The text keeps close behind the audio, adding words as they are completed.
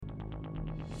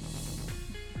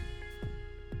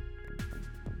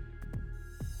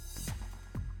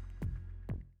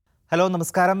Hello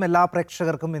നമസ്കാരം. എല്ലാ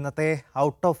പ്രേക്ഷകർക്കും ഇന്നത്തെ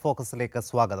ഔട്ട് ഓഫ് ഫോക്കസിലേക്ക്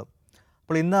സ്വാഗതം.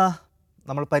 അപ്പോൾ ഇന്ന്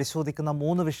നമ്മൾ പരിശോധിക്കുന്ന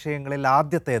 3 വിഷയങ്ങളിൽ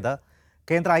ആദ്യത്തേത്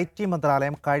കേന്ദ്ര IT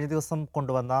മന്ത്രാലയം കഴിഞ്ഞ ദിവസം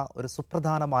കൊണ്ടുവന്ന ഒരു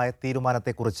സുപ്രധാനമായ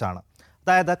തീരുമാനത്തെക്കുറിച്ചാണ്.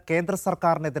 അതായത് കേന്ദ്ര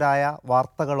സർക്കാരിനെതിരായ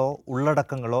വാർത്തകളോ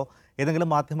ഉള്ളടക്കങ്ങളോ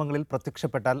ഏതെങ്കിലും മാധ്യമങ്ങളിൽ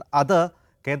പ്രത്യക്ഷപ്പെട്ടാൽ അത്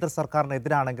കേന്ദ്ര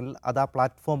സർക്കാരിനെതിരാണെങ്കിൽ അത് ആ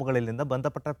പ്ലാറ്റ്ഫോമുകളിൽ നിന്ന്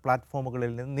ബന്ധപ്പെട്ട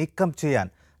പ്ലാറ്റ്ഫോമുകളിൽ നിന്ന് നീക്കം ചെയ്യാൻ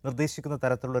നിർദ്ദേശിക്കുന്ന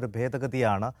തരത്തിലുള്ള ഒരു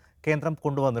ഭേദഗതിയാണ് കേന്ദ്രം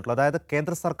കൊണ്ടുവന്നിട്ടുള്ളത്. അതായത്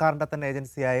കേന്ദ്ര സർക്കാരിൻ്റെ തന്നെ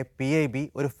ഏജൻസിയായ PIB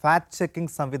ഒരു ഫാക്ട്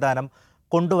ചെക്കിംഗ് സംവിധാനം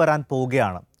കൊണ്ടുവരാൻ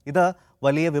പോവുകയാണ്. ഇത്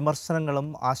വലിയ വിമർശനങ്ങളും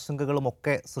ആശങ്കകളും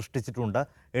ഒക്കെ സൃഷ്ടിച്ചിട്ടുണ്ട്.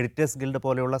 എഡിറ്റേഴ്സ് ഗിൽഡ്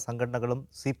പോലെയുള്ള സംഘടനകളും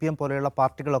CPM പോലെയുള്ള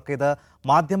പാർട്ടികളൊക്കെ ഇത്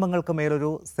മാധ്യമങ്ങൾക്ക് മേലൊരു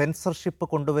സെൻസർഷിപ്പ്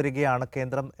കൊണ്ടുവരികയാണ്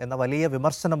കേന്ദ്രം എന്ന വലിയ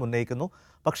വിമർശനം ഉന്നയിക്കുന്നു.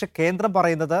 പക്ഷെ കേന്ദ്രം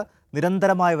പറയുന്നത്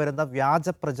നിരന്തരമായി വരുന്ന വ്യാജ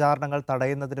പ്രചാരണങ്ങൾ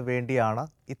തടയുന്നതിന് വേണ്ടിയാണ്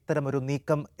ഇത്തരമൊരു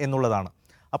നീക്കം എന്നുള്ളതാണ്.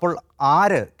 അപ്പോൾ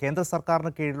കേന്ദ്ര സർക്കാരിന്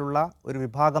കീഴിലുള്ള ഒരു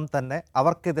വിഭാഗം തന്നെ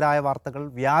അവർക്കെതിരായ വാർത്തകൾ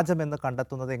വ്യാജമെന്ന്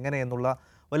കണ്ടെത്തുന്നത് എങ്ങനെയെന്നുള്ള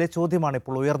വലിയ ചോദ്യമാണ്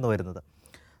ഇപ്പോൾ ഉയർന്നു വരുന്നത്.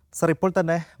 സർ, ഇപ്പോൾ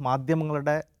തന്നെ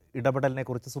മാധ്യമങ്ങളുടെ ഇടപെടലിനെ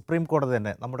കുറിച്ച് സുപ്രീം കോടതി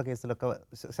തന്നെ നമ്മുടെ കേസിലൊക്കെ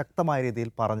ശക്തമായ രീതിയിൽ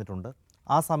പറഞ്ഞിട്ടുണ്ട്.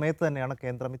 ആ സമയത്ത് തന്നെയാണ്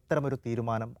കേന്ദ്രം ഇത്തരമൊരു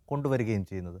തീരുമാനം കൊണ്ടുവരികയും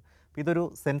ചെയ്യുന്നത്. ഇതൊരു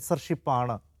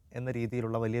സെൻസർഷിപ്പാണ് എന്ന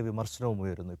രീതിയിലുള്ള വലിയ വിമർശനവും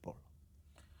ഉയരുന്നു. ഇപ്പോൾ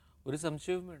ഒരു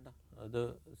സംശയവും വേണ്ട, അത്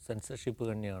സെൻസർഷിപ്പ്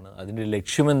തന്നെയാണ്. അതിൻ്റെ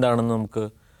ലക്ഷ്യം എന്താണെന്ന് നമുക്ക്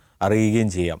അറിയുകയും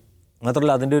ചെയ്യാം.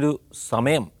 മാത്രമല്ല, അതിൻ്റെ ഒരു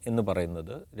സമയം എന്ന്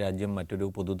പറയുന്നത് രാജ്യം മറ്റൊരു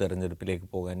പൊതു തെരഞ്ഞെടുപ്പിലേക്ക്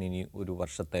പോകാൻ ഇനി ഒരു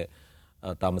വർഷത്തെ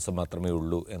താമസം മാത്രമേ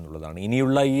ഉള്ളൂ എന്നുള്ളതാണ്.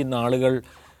 ഇനിയുള്ള ഈ നാളുകൾ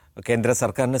കേന്ദ്ര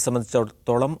സർക്കാരിനെ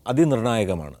സംബന്ധിച്ചിടത്തോളം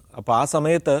അതിനിർണായകമാണ്. അപ്പോൾ ആ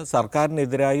സമയത്ത്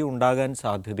സർക്കാരിനെതിരായി ഉണ്ടാകാൻ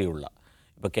സാധ്യതയുള്ള,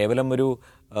 ഇപ്പോൾ കേവലം ഒരു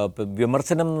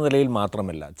വിമർശനം എന്ന നിലയിൽ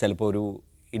മാത്രമല്ല, ചിലപ്പോൾ ഒരു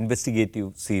ഇൻവെസ്റ്റിഗേറ്റീവ്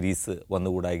സീരീസ്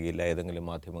വന്നുകൂടായികയില്ല ഏതെങ്കിലും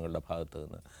മാധ്യമങ്ങളുടെ ഭാഗത്ത്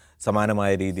നിന്ന്.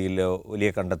 സമാനമായ രീതിയിൽ വലിയ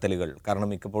കണ്ടെത്തലുകൾ, കാരണം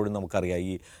മിക്കപ്പോഴും നമുക്കറിയാം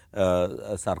ഈ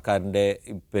സർക്കാരിൻ്റെ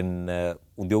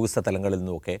ഉദ്യോഗസ്ഥ തലങ്ങളിൽ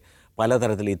നിന്നൊക്കെ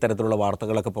പലതരത്തിൽ ഇത്തരത്തിലുള്ള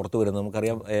വാർത്തകളൊക്കെ പുറത്തു വരുന്നത്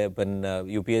നമുക്കറിയാം.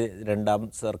 UPA 2ാം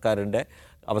സർക്കാരിൻ്റെ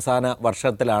അവസാന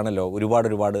വർഷത്തിലാണല്ലോ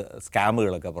ഒരുപാട്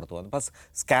സ്കാമുകളൊക്കെ പുറത്തു വന്നത്. അപ്പോൾ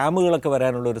സ്കാമുകളൊക്കെ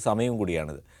വരാനുള്ള ഒരു സമയം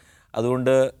കൂടിയാണിത്.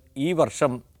 അതുകൊണ്ട് ഈ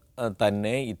വർഷം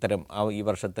തന്നെ ഈ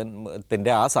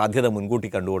വർഷത്തിൻ്റെ ആ സാധ്യത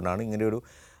മുൻകൂട്ടി കണ്ടുകൊണ്ടാണ് ഇങ്ങനെയൊരു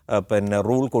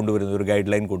റൂൾ കൊണ്ടുവരുന്നത്, ഒരു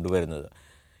ഗൈഡ് ലൈൻ കൊണ്ടുവരുന്നത്.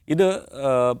 ഇത്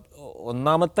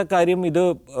ഒന്നാമത്തെ കാര്യം, ഇത്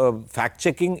ഫാക്ട്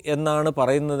ചെക്കിംഗ് എന്നാണ്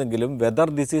പറയുന്നതെങ്കിലും whether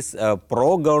this is pro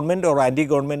government or anti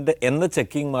government എന്ന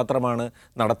ചെക്കിംഗ് മാത്രമാണ്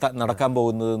നടക്കാൻ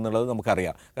പോകുന്നത് എന്നുള്ളത്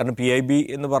നമുക്കറിയാം. കാരണം PIB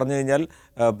എന്ന് പറഞ്ഞു കഴിഞ്ഞാൽ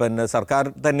സർക്കാർ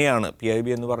തന്നെയാണ്. PIB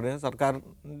എന്ന് പറഞ്ഞാൽ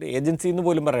സർക്കാരിൻ്റെ ഏജൻസി എന്ന്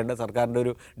പോലും പറയേണ്ട, സർക്കാരിൻ്റെ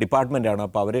ഒരു ഡിപ്പാർട്ട്മെൻറ്റാണ്.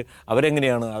 അപ്പോൾ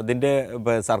അവരെങ്ങനെയാണ് അതിൻ്റെ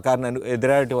സർക്കാരിന്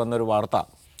എതിരായിട്ട് വന്നൊരു വാർത്ത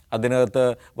അതിനകത്ത്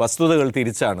വസ്തുതകൾ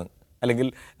തിരിച്ചാണ്, അല്ലെങ്കിൽ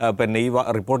ഈ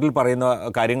റിപ്പോർട്ടിൽ പറയുന്ന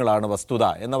കാര്യങ്ങളാണ് വസ്തുത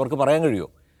എന്നവർക്ക് പറയാൻ കഴിയുമോ?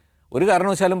 ഒരു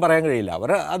കാരണവശാലും പറയാൻ കഴിയില്ല.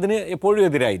 അവർ അതിന് എപ്പോഴും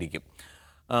എതിരായിരിക്കും.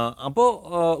 അപ്പോൾ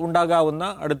ഉണ്ടാകാവുന്ന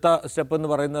അടുത്ത സ്റ്റെപ്പ് എന്ന്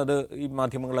പറയുന്നത് ഈ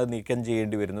മാധ്യമങ്ങളെ നീക്കം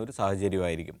ചെയ്യേണ്ടി വരുന്ന ഒരു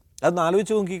സാഹചര്യമായിരിക്കും. അതൊന്ന്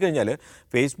ആലോചിച്ച് നോക്കിക്കഴിഞ്ഞാൽ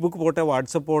ഫേസ്ബുക്ക് പോട്ടെ,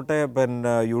 വാട്സപ്പ് പോട്ടെ,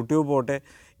 യൂട്യൂബ് പോട്ടെ,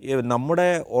 നമ്മുടെ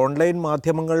ഓൺലൈൻ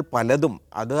മാധ്യമങ്ങൾ പലതും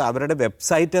അത് അവരുടെ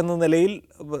വെബ്സൈറ്റ് എന്ന നിലയിൽ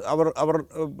അവർ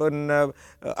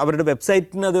അവരുടെ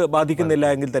വെബ്സൈറ്റിന് അത്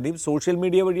ബാധിക്കുന്നില്ല എങ്കിൽ തന്നെയും സോഷ്യൽ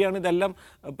മീഡിയ വഴിയാണ് ഇതെല്ലാം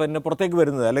പുറത്തേക്ക്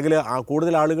വരുന്നത്. അല്ലെങ്കിൽ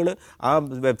കൂടുതൽ ആളുകൾ ആ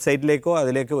വെബ്സൈറ്റിലേക്കോ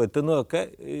അതിലേക്കോ എത്തുന്നതൊക്കെ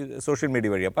സോഷ്യൽ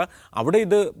മീഡിയ വഴി. അപ്പോൾ അവിടെ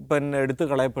ഇത് എടുത്തു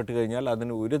കളയപ്പെട്ട് കഴിഞ്ഞാൽ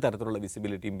അതിന് ഒരു തരത്തിലുള്ള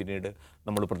വിസിബിലിറ്റിയും പിന്നീട്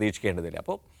നമ്മൾ പ്രതീക്ഷിക്കേണ്ടതില്ല.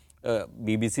 അപ്പോൾ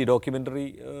BBC ഡോക്യുമെൻ്ററി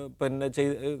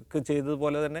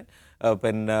ചെയ്തതുപോലെ തന്നെ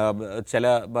ചില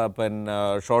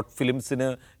ഷോർട്ട് ഫിലിംസിന്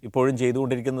ഇപ്പോഴും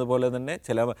ചെയ്തുകൊണ്ടിരിക്കുന്നത് പോലെ തന്നെ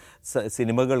ചില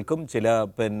സിനിമകൾക്കും ചില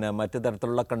മറ്റു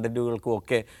തരത്തിലുള്ള കണ്ടൻറ്റുകൾക്കും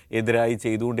ഒക്കെ എതിരായി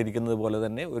ചെയ്തുകൊണ്ടിരിക്കുന്നത് പോലെ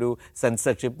തന്നെ ഒരു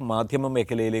സെൻസർഷിപ്പ് മാധ്യമ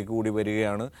മേഖലയിലേക്ക് കൂടി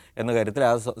വരികയാണ് എന്ന കാര്യത്തിൽ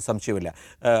ആ സംശയമില്ല.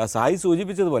 സായി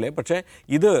സൂചിപ്പിച്ചതുപോലെ, പക്ഷേ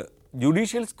ഇത്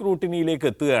ജുഡീഷ്യൽ സ്ക്രൂട്ടിനിയിലേക്ക്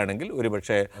എത്തുകയാണെങ്കിൽ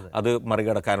ഒരുപക്ഷെ അത്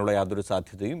മറികടക്കാനുള്ള യാതൊരു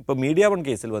സാധ്യതയും ഇപ്പോൾ മീഡിയ വൺ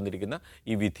കേസിൽ വന്നിരിക്കുന്ന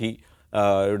ഈ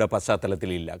വിധിയുടെ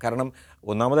പശ്ചാത്തലത്തിലില്ല. കാരണം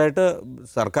ഒന്നാമതായിട്ട്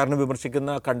സർക്കാരിനെ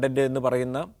വിമർശിക്കുന്ന കണ്ടന്റ് എന്ന്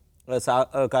പറയുന്ന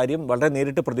കാര്യം വളരെ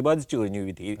നേരിട്ട് പ്രതിപാദിച്ചു കഴിഞ്ഞു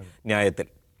വിധി ന്യായത്തിൽ.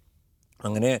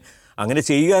 അങ്ങനെ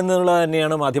ചെയ്യുക എന്നുള്ളത്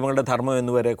തന്നെയാണ് മാധ്യമങ്ങളുടെ ധർമ്മം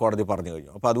എന്ന് വരെ കോടതി പറഞ്ഞു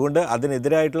കഴിഞ്ഞു. അപ്പോൾ അതുകൊണ്ട്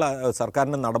അതിനെതിരായിട്ടുള്ള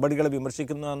സർക്കാരിൻ്റെ നടപടികളെ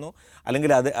വിമർശിക്കുന്നതെന്നോ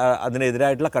അല്ലെങ്കിൽ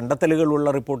അതിനെതിരായിട്ടുള്ള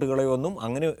കണ്ടെത്തലുകളുള്ള റിപ്പോർട്ടുകളെയോ ഒന്നും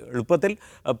അങ്ങനെ എളുപ്പത്തിൽ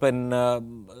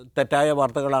തെറ്റായ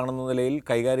വാർത്തകളാണെന്ന നിലയിൽ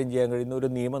കൈകാര്യം ചെയ്യാൻ കഴിയുന്ന ഒരു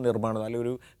നിയമനിർമ്മാണം അല്ലെങ്കിൽ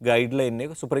ഒരു ഗൈഡ് ലൈനിനെ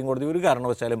സുപ്രീം കോടതി ഒരു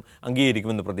കാരണവശാലും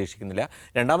അംഗീകരിക്കുമെന്ന് പ്രതീക്ഷിക്കുന്നില്ല.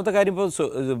 രണ്ടാമത്തെ കാര്യം, ഇപ്പോൾ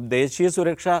ദേശീയ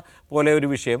സുരക്ഷ പോലെ ഒരു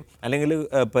വിഷയം അല്ലെങ്കിൽ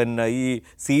ഈ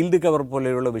സീൽഡ് കവർ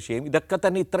പോലെയുള്ള വിഷയം, ഇതൊക്കെ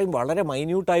തന്നെ ഇത്രയും വളരെ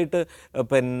മൈന്യൂട്ടായിട്ട്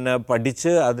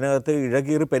പഠിച്ച് അതിനകത്ത്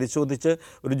ഇഴകീറി പരിശോധിച്ച്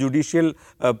ഒരു ജുഡീഷ്യൽ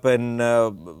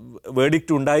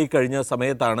വേർഡിക്റ്റ് ഉണ്ടായി കഴിഞ്ഞ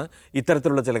സമയത്താണ്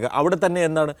ഇത്തരത്തിലുള്ള ചില അവിടെ തന്നെ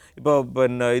എന്താണ് ഇപ്പോൾ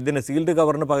ഇതിന് സീൽഡ്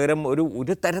കവറിന് പകരം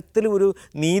ഒരു തരത്തിലും ഒരു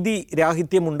നീതി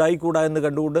രാഹിത്യം ഉണ്ടായിക്കൂടാ എന്ന്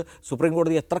കണ്ടുകൊണ്ട് സുപ്രീം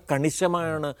കോടതി എത്ര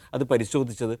കണിശമായാണ് അത്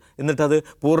പരിശോധിച്ചത്. എന്നിട്ടത്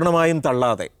പൂർണ്ണമായും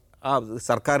തള്ളാതെ ആ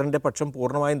സർക്കാരിൻ്റെ പക്ഷം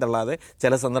പൂർണ്ണമായും തള്ളാതെ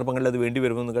ചില സന്ദർഭങ്ങളിൽ അത് വേണ്ടി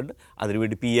വരുമെന്ന് കണ്ട്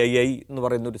അതിനുവേണ്ടി PII എന്ന്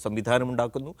പറയുന്ന ഒരു സംവിധാനം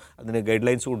ഉണ്ടാക്കുന്നു, അതിന് ഗൈഡ്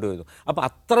ലൈൻസ് കൊണ്ടുവരുന്നു. അപ്പോൾ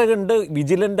അത്ര കണ്ട്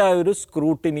വിജിലൻ്റായ ഒരു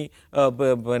സ്ക്രൂട്ടിനി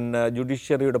പിന്നെ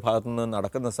ജുഡീഷ്യറിയുടെ ഭാഗത്തു നിന്ന്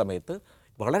നടക്കുന്ന സമയത്ത്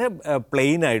വളരെ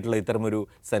പ്ലെയിൻ ആയിട്ടുള്ള ഇത്തരമൊരു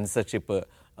സെൻസർഷിപ്പ്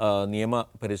നിയമ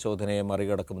പരിശോധനയെ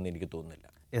മറികടക്കുമെന്ന് എനിക്ക് തോന്നുന്നില്ല.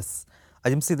 യെസ്,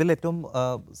 അജിംസ്, ഇതിൽ ഏറ്റവും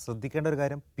ശ്രദ്ധിക്കേണ്ട ഒരു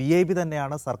കാര്യം PIB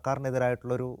തന്നെയാണ്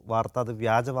സർക്കാരിനെതിരായിട്ടുള്ളൊരു വാർത്ത അത്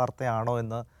വ്യാജ വാർത്തയാണോ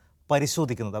എന്ന്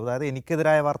പരിശോധിക്കുന്നത്. അതായത്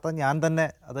എനിക്കെതിരായ വാർത്ത ഞാൻ തന്നെ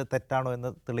അത് തെറ്റാണോ എന്ന്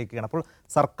തെളിയിക്കുകയാണ്. അപ്പോൾ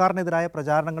സർക്കാരിനെതിരായ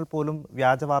പ്രചാരണങ്ങൾ പോലും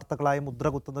വ്യാജ വാർത്തകളായി മുദ്ര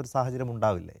കുത്തുന്ന ഒരു സാഹചര്യം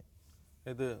ഉണ്ടാവില്ലേ?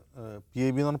 ഇത്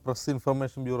PIB എന്ന് പറഞ്ഞാൽ പ്രസ്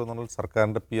ഇൻഫർമേഷൻ ബ്യൂറോ എന്ന് പറഞ്ഞാൽ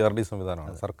സർക്കാരിൻ്റെ PRD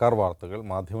സംവിധാനമാണ്. സർക്കാർ വാർത്തകൾ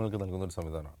മാധ്യമങ്ങൾക്ക് നൽകുന്ന ഒരു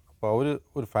സംവിധാനമാണ്. അപ്പോൾ അവർ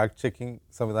ഒരു ഫാക്ട് ചെക്കിംഗ്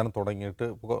സംവിധാനം തുടങ്ങിയിട്ട്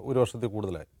ഒരു വർഷത്തിൽ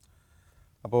കൂടുതലായി.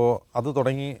 അപ്പോൾ അത്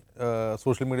തുടങ്ങി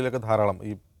സോഷ്യൽ മീഡിയയിലൊക്കെ ധാരാളം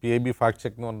ഈ PIB ഫാക്ട്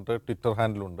ചെക്ക് എന്ന് പറഞ്ഞിട്ട് ട്വിറ്റർ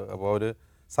ഹാൻഡിലുണ്ട്. അപ്പോൾ അവർ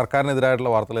സർക്കാരിനെതിരായിട്ടുള്ള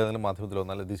വാർത്തകൾ ഏതെങ്കിലും മാധ്യമത്തിൽ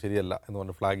വന്നാൽ ഇത് ശരിയല്ല എന്ന്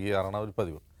പറഞ്ഞ് ഫ്ലാഗ് ചെയ്യാറാണ് ഒരു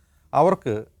പതിവ്.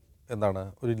 അവർക്ക് എന്താണ്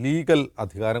ഒരു ലീഗൽ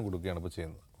അധികാരം കൊടുക്കുകയാണ് ഇപ്പോൾ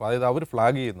ചെയ്യുന്നത്. അതായത് അവർ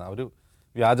ഫ്ലാഗ് ചെയ്യുന്ന ഒരു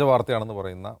വ്യാജ വാർത്തയാണെന്ന്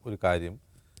പറയുന്ന ഒരു കാര്യം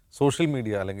സോഷ്യൽ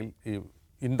മീഡിയ അല്ലെങ്കിൽ ഈ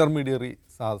ഇൻ്റർമീഡിയറി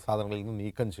സാധനങ്ങളിൽ നിന്ന്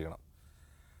നീക്കം ചെയ്യണം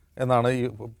എന്നാണ് ഈ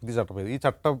പുതിയ ചട്ടഭേദഗതി. ഈ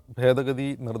ചട്ടഭേദഗതി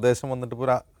നിർദ്ദേശം വന്നിട്ട്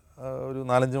ഇപ്പോൾ ഒരു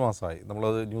 4-5 മാസമായി.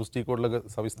 നമ്മളത് ന്യൂസ് ടീ കോഡിലൊക്കെ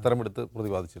സവിസ്തരമെടുത്ത്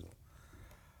പ്രതിപാദിച്ചിരുന്നു.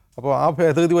 അപ്പോൾ ആ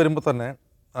ഭേദഗതി വരുമ്പോൾ തന്നെ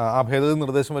ഭേദഗതി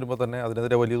നിർദ്ദേശം വരുമ്പോൾ തന്നെ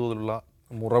അതിനെതിരെ വലിയ തോതിലുള്ള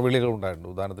മുറവിളികൾ ഉണ്ടായിട്ടുണ്ട്.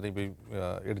 ഉദാഹരണത്തിന് ഇപ്പോൾ ഈ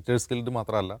എഡിറ്റേഴ്സ് ഗിൽഡ്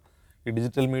മാത്രമല്ല, ഈ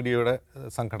ഡിജിറ്റൽ മീഡിയയുടെ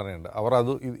സംഘടനയുണ്ട്. അവർ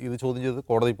ഇത് ചോദ്യം ചെയ്ത്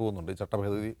കോടതി പോകുന്നുണ്ട്.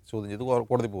 ചട്ടഭേദഗതി ചോദ്യം ചെയ്ത്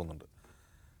കോടതി പോകുന്നുണ്ട്.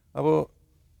 അപ്പോൾ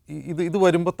ഇത്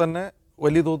വരുമ്പോൾ തന്നെ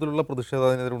വലിയ തോതിലുള്ള പ്രതിഷേധം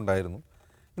അതിനെതിരെ ഉണ്ടായിരുന്നു.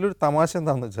 ഇതിലൊരു തമാശ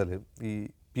എന്താണെന്ന് വെച്ചാൽ ഈ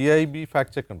PIB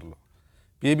ഫാക്ട് ചെക്ക് ഉണ്ടല്ലോ,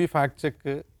 PIB ഫാക്ട്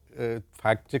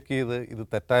ചെക്ക് ചെയ്ത് ഇത്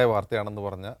തെറ്റായ വാർത്തയാണെന്ന്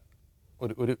പറഞ്ഞ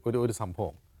ഒരു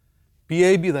സംഭവം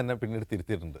PIB തന്നെ പിന്നീട്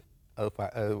തിരുത്തിയിട്ടുണ്ട്. അത്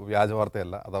വ്യാജ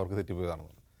വാർത്തയല്ല, അത് അവർക്ക്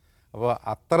തെറ്റിപ്പോയതാണെന്ന്. അപ്പോൾ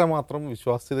അത്രമാത്രം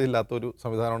വിശ്വാസ്യതയില്ലാത്ത ഒരു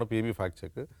സംവിധാനമാണ് PIB ഫാക്ട്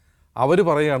ചെക്ക്. അവർ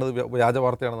പറയുകയാണ് വ്യാജ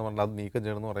വാർത്തയാണെന്ന് പറഞ്ഞാൽ അത് നീക്കം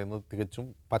ചെയ്യണമെന്ന് പറയുന്നത് തികച്ചും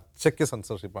പച്ചയ്ക്ക്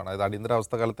സെൻസർഷിപ്പാണ്. അതായത്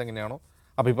അടിയന്തരാവസ്ഥ കാലത്ത് എങ്ങനെയാണോ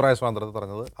അഭിപ്രായ സ്വാതന്ത്ര്യത്തെ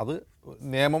പറഞ്ഞത്, അത്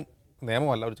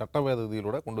നിയമമല്ല, ഒരു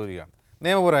ചട്ടഭേദഗതിയിലൂടെ കൊണ്ടുവരികയാണ്.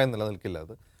 നിയമപരമായി നിലനിൽക്കില്ല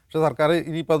അത്. പക്ഷേ സർക്കാർ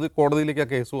ഇനിയിപ്പോൾ അത് കോടതിയിലേക്ക് ആ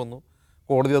കേസ് വന്നു,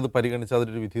 കോടതി അത് പരിഗണിച്ച്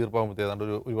അതിലൊരു വിധി തീർപ്പാകുമ്പോൾ ഏതാണ്ട്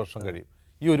ഒരു വർഷം കഴിയും.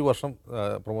 ഈ ഒരു വർഷം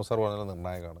പ്രമോദ് സാർ പറഞ്ഞാൽ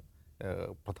നിർണായകമാണ്.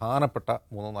 പ്രധാനപ്പെട്ട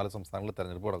 3-4 സംസ്ഥാനങ്ങളിൽ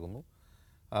തെരഞ്ഞെടുപ്പ് നടക്കുന്നു.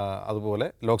 അതുപോലെ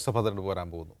ലോക്സഭാ തെരഞ്ഞെടുപ്പ് വരാൻ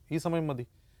പോകുന്നു. ഈ സമയം മതി.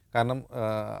 കാരണം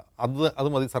അത്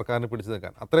മതി സർക്കാരിനെ പിടിച്ചു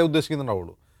നിൽക്കാൻ. അത്രേ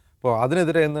ഉദ്ദേശിക്കുന്നുണ്ടാവുള്ളൂ. അപ്പോൾ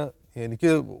അതിനെതിരെ ഇന്ന്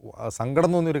എനിക്ക്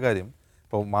സങ്കടം തോന്നിയൊരു കാര്യം,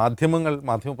 ഇപ്പോൾ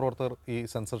മാധ്യമപ്രവർത്തകർ ഈ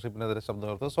സെൻസർഷിപ്പിനെതിരെ ശബ്ദം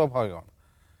ഉയർത്തുന്നത് സ്വാഭാവികമാണ്.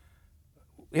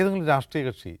 ഏതെങ്കിലും രാഷ്ട്രീയ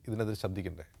കക്ഷി ഇതിനെതിരെ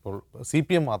ശബ്ദിക്കണ്ടേ? ഇപ്പോൾ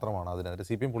CPM മാത്രമാണ് അതിനെതിരെ,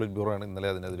 CPM പൊളിറ്റ് ബ്യൂറോ ആണ് ഇന്നലെ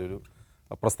അതിനെതിരെ ഒരു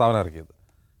പ്രസ്താവന ഇറക്കിയത്.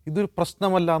 ഇതൊരു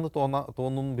പ്രശ്നമല്ല എന്ന്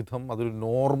തോന്നുന്ന വിധം അതൊരു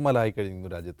നോർമലായി കഴിഞ്ഞു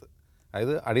രാജ്യത്ത്.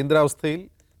 അതായത് അടിയന്തരാവസ്ഥയിൽ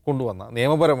കൊണ്ടുവന്ന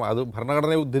നിയമപരമായി അത്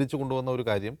ഭരണഘടനയെ ഉദ്ധരിച്ച് കൊണ്ടുവന്ന ഒരു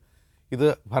കാര്യം ഇത്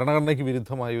ഭരണഘടനയ്ക്ക്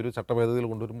വിരുദ്ധമായ ഒരു ചട്ടഭേദഗതിയിൽ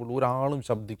കൊണ്ടുവരുമ്പോൾ ഒരാളും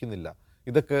ശബ്ദിക്കുന്നില്ല.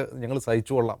 ഇതൊക്കെ ഞങ്ങൾ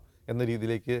സഹിച്ചുകൊള്ളാം എന്ന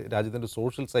രീതിയിലേക്ക് രാജ്യത്തിൻ്റെ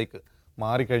സോഷ്യൽ സൈക്ക്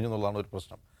മാറിക്കഴിഞ്ഞു എന്നുള്ളതാണ് ഒരു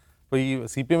പ്രശ്നം. അപ്പോൾ ഈ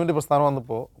CPMൻ്റെ പ്രസ്ഥാനം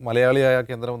വന്നപ്പോൾ മലയാളിയായ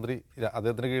കേന്ദ്രമന്ത്രി,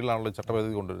 അദ്ദേഹത്തിൻ്റെ കീഴിലാണല്ലോ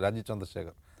ചട്ടഭേദഗതി കൊണ്ടുവരും, രാജീവ്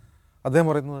ചന്ദ്രശേഖർ, അദ്ദേഹം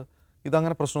പറയുന്നത്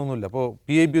ഇതങ്ങനെ പ്രശ്നമൊന്നുമില്ല. അപ്പോൾ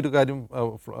PIB ഒരു കാര്യം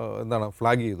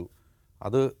ഫ്ലാഗ് ചെയ്തു,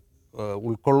 അത്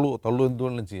തള്ളു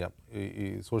എന്തുവേണമെങ്കിലും ചെയ്യാം ഈ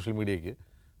സോഷ്യൽ മീഡിയയ്ക്ക്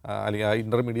അല്ലെങ്കിൽ ആ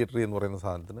ഇൻ്റർമീഡിയറ്ററി എന്ന് പറയുന്ന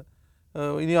സാധനത്തിന്.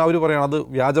 ഇനി അവർ പറയണം അത്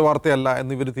വ്യാജ വാർത്തയല്ല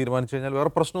എന്ന് ഇവർ തീരുമാനിച്ചു കഴിഞ്ഞാൽ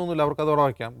വേറെ പ്രശ്നമൊന്നുമില്ല, അവർക്ക് അത്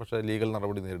ഉറപ്പാക്കാം. പക്ഷേ ലീഗൽ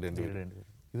നടപടി നേരിടേണ്ടി വരും.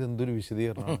 ഇതെന്തൊരു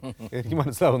വിശദീകരണമാണ് എനിക്ക്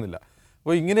മനസ്സിലാവുന്നില്ല.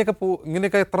 അപ്പോൾ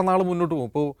ഇങ്ങനെയൊക്കെ എത്ര നാൾ മുന്നോട്ട് പോകും?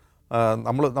 ഇപ്പോൾ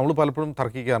നമ്മൾ പലപ്പോഴും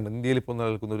തർക്കിക്കാറുണ്ട്, ഇന്ത്യയിൽ ഇപ്പോൾ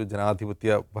നിലനിൽക്കുന്ന ഒരു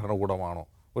ജനാധിപത്യ ഭരണകൂടമാണോ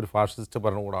ഒരു ഫാഷിസ്റ്റ്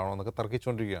ഭരണകൂടമാണോ എന്നൊക്കെ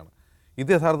തർക്കിച്ചുകൊണ്ടിരിക്കുകയാണ്.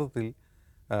 ഇത് യഥാർത്ഥത്തിൽ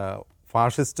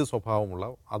ഫാഷിസ്റ്റ് സ്വഭാവമുള്ള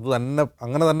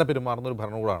അങ്ങനെ തന്നെ പെരുമാറുന്ന ഒരു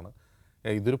ഭരണകൂടമാണ്.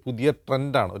 ഇതൊരു പുതിയ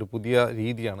ട്രെൻഡാണ്, ഒരു പുതിയ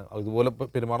രീതിയാണ്. ഇതുപോലെ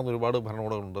പെരുമാറുന്ന ഒരുപാട്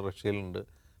ഭരണകൂടങ്ങളുണ്ട്. റഷ്യയിലുണ്ട്,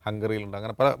 ഹംഗറിയിലുണ്ട്,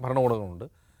 അങ്ങനെ പല ഭരണകൂടങ്ങളുണ്ട്.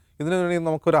 ഇതിനു വേണ്ടി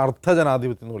നമുക്കൊരു അർദ്ധ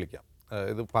ജനാധിപത്യം എന്ന് വിളിക്കാം.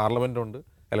 ഇത് പാർലമെൻറ്റുണ്ട്,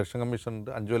 ഇലക്ഷൻ കമ്മീഷനുണ്ട്,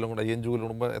 5 കൊല്ലം കൊണ്ട് 5 കൊല്ലം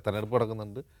മുമ്പ് തെരഞ്ഞെടുപ്പ്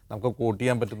നടക്കുന്നുണ്ട്, നമുക്ക് വോട്ട്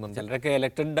ചെയ്യാൻ പറ്റുന്നുണ്ട്. ചിലരൊക്കെ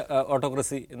ഇലക്റ്റഡ്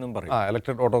ഓട്ടോക്രസി എന്നും പറയും.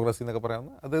 ഇലക്റ്റഡ് ഓട്ടോക്രസി എന്നൊക്കെ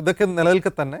പറയാവുന്ന ഇതൊക്കെ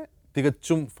നിലനിൽക്കെ തന്നെ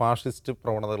തികച്ചും ഫാഷിസ്റ്റ്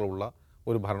പ്രവണതകളുള്ള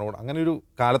ഒരു ഭരണകൂടം. അങ്ങനെ ഒരു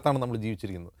കാലത്താണ് നമ്മൾ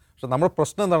ജീവിച്ചിരിക്കുന്നത്. പക്ഷെ നമ്മുടെ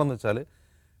പ്രശ്നം എന്താണെന്ന് വെച്ചാൽ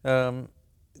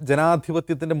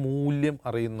ജനാധിപത്യത്തിൻ്റെ മൂല്യം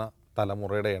അറിയുന്ന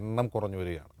തലമുറയുടെ എണ്ണം കുറഞ്ഞു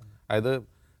വരികയാണ്. അതായത്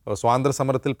സ്വാതന്ത്ര്യ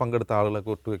സമരത്തിൽ പങ്കെടുത്ത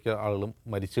ആളുകളൊക്കെ ഒട്ടുമിക്ക ആളുകളും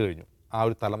മരിച്ചു കഴിഞ്ഞു, ആ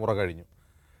ഒരു തലമുറ കഴിഞ്ഞു.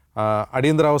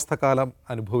 അടിയന്തരാവസ്ഥ കാലം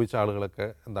അനുഭവിച്ച ആളുകളൊക്കെ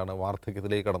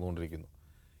വാർദ്ധക്യത്തിലേക്ക് കടന്നുകൊണ്ടിരിക്കുന്നു.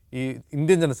 ഈ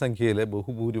ഇന്ത്യൻ ജനസംഖ്യയിലെ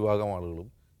ബഹുഭൂരിഭാഗം ആളുകളും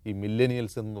ഈ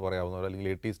മില്ലേനിയൽസ് എന്ന് പറയാവുന്നവർ, അല്ലെങ്കിൽ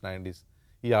 80s 90s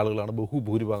ഈ ആളുകളാണ്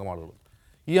ബഹുഭൂരിഭാഗം ആളുകളും.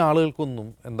 ഈ ആളുകൾക്കൊന്നും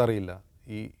അറിയില്ല,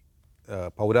 ഈ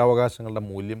പൗരാവകാശങ്ങളുടെ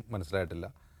മൂല്യം മനസ്സിലായിട്ടില്ല.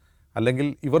 അല്ലെങ്കിൽ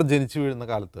ഇവർ ജനിച്ചു വീഴുന്ന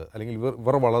കാലത്ത്, അല്ലെങ്കിൽ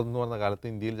ഇവർ വളർന്നു വരുന്ന കാലത്ത്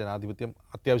ഇന്ത്യയിൽ ജനാധിപത്യം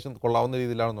അത്യാവശ്യം കൊള്ളാവുന്ന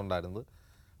രീതിയിലാണെന്നുണ്ടായിരുന്നത്.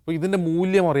 അപ്പോൾ ഇതിൻ്റെ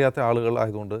മൂല്യം അറിയാത്ത ആളുകൾ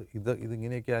ആയതുകൊണ്ട്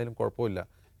ഇതിങ്ങനെയൊക്കെ ആയാലും കുഴപ്പമില്ല,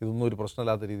 ഇതൊന്നും ഒരു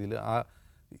പ്രശ്നമില്ലാത്ത രീതിയിൽ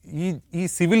ഈ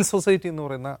സിവിൽ സൊസൈറ്റി എന്ന്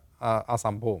പറയുന്ന ആ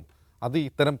സംഭവം അത്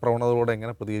ഇത്തരം പ്രവണതകളോട്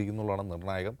എങ്ങനെ പ്രതികരിക്കുന്നുള്ളതാണ്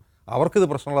നിർണായകം. അവർക്കിത്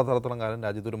പ്രശ്നമുള്ള കാലം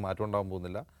രാജ്യത്തൊരു മാറ്റം ഉണ്ടാകാൻ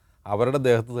പോകുന്നില്ല. അവരുടെ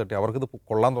ദേഹത്ത് തട്ടി അവർക്കിത്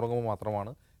കൊള്ളാൻ തുടങ്ങുമ്പോൾ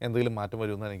മാത്രമാണ് എന്തെങ്കിലും മാറ്റം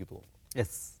വരുമെന്ന് എനിക്ക് തോന്നുന്നു.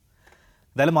 യെസ്,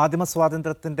 എന്തായാലും മാധ്യമ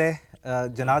സ്വാതന്ത്ര്യത്തിൻ്റെ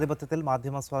ജനാധിപത്യത്തിൽ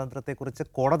മാധ്യമ സ്വാതന്ത്ര്യത്തെക്കുറിച്ച്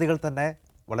കോടതികൾ തന്നെ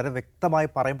വളരെ വ്യക്തമായി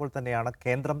പറയുമ്പോൾ തന്നെയാണ്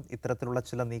കേന്ദ്രം ഇത്തരത്തിലുള്ള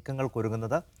ചില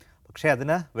നീക്കങ്ങൾക്കൊരുങ്ങുന്നത്. പക്ഷേ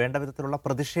അതിന് വേണ്ട വിധത്തിലുള്ള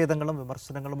പ്രതിഷേധങ്ങളും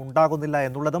വിമർശനങ്ങളും ഉണ്ടാകുന്നില്ല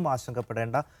എന്നുള്ളതും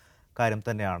ആശങ്കപ്പെടേണ്ട കാര്യം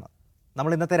തന്നെയാണ്.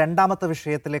 നമ്മൾ ഇന്നത്തെ രണ്ടാമത്തെ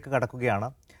വിഷയത്തിലേക്ക് കടക്കുകയാണ്.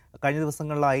 കഴിഞ്ഞ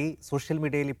ദിവസങ്ങളിലായി സോഷ്യൽ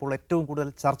മീഡിയയിൽ ഇപ്പോൾ ഏറ്റവും കൂടുതൽ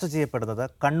ചർച്ച ചെയ്യപ്പെടുന്നത്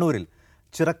കണ്ണൂരിൽ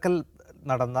ചിറക്കൽ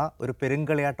നടന്ന ഒരു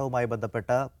പെരുങ്കളിയാട്ടവുമായി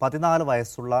ബന്ധപ്പെട്ട് 14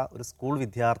 വയസ്സുള്ള ഒരു സ്കൂൾ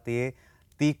വിദ്യാർത്ഥിയെ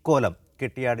തീക്കോലം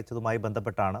കെട്ടിയാടിച്ചതുമായി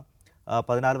ബന്ധപ്പെട്ടാണ്.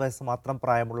 14 വയസ്സ് മാത്രം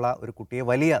പ്രായമുള്ള ഒരു കുട്ടിയെ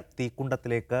വലിയ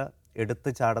തീക്കുണ്ടത്തിലേക്ക് എടുത്ത്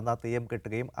ചാടുന്ന തെയ്യം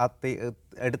കെട്ടുകയും ആ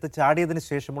എടുത്ത് ചാടിയതിന്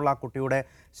ശേഷമുള്ള ആ കുട്ടിയുടെ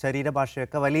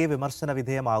ശരീരഭാഷയൊക്കെ വലിയ വിമർശന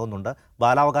വിധേയമാകുന്നുണ്ട്.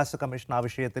 ബാലാവകാശ കമ്മീഷൻ ആ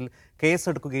വിഷയത്തിൽ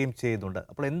കേസെടുക്കുകയും ചെയ്യുന്നുണ്ട്.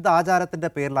 അപ്പോൾ എന്ത് ആചാരത്തിൻ്റെ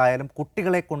പേരിലായാലും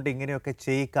കുട്ടികളെ കൊണ്ട് ഇങ്ങനെയൊക്കെ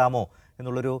ചെയ്യിക്കാമോ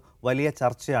എന്നുള്ളൊരു വലിയ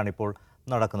ചർച്ചയാണിപ്പോൾ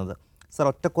നടക്കുന്നത്. സർ,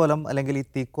 ഒറ്റക്കോലം അല്ലെങ്കിൽ ഈ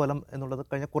തീക്കോലം എന്നുള്ളത്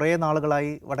കഴിഞ്ഞ കുറേ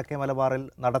നാളുകളായി വടക്കേ മലബാറിൽ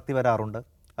നടത്തി വരാറുണ്ട്.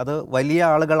 അത് വലിയ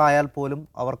ആളുകളായാൽ പോലും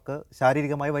അവർക്ക്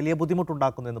ശാരീരികമായി വലിയ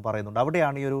ബുദ്ധിമുട്ടുണ്ടാക്കുന്നു എന്ന് പറയുന്നുണ്ട്.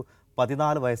 അവിടെയാണ് ഈ ഒരു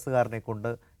 14 വയസ്സുകാരനെ കൊണ്ട്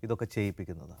ഇതൊക്കെ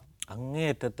ചെയ്യിപ്പിക്കുന്നത്.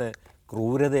 അങ്ങേയറ്റത്തെ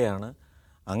ക്രൂരതയാണ്,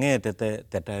 അങ്ങേയറ്റത്തെ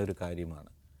തെറ്റായൊരു കാര്യമാണ്,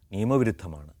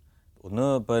 നിയമവിരുദ്ധമാണ്. ഒന്ന്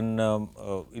പിന്നെ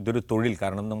ഇതൊരു തൊഴിൽ,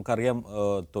 കാരണം നമുക്കറിയാം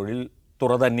തൊഴിൽ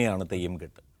തുറ തന്നെയാണ് തെയ്യം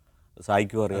കെട്ട്.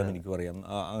 സായിക്കും അറിയാം, എനിക്കും അറിയാം.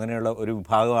 അങ്ങനെയുള്ള ഒരു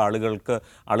വിഭാഗം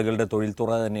ആളുകളുടെ തൊഴിൽ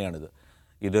തുറ തന്നെയാണിത്.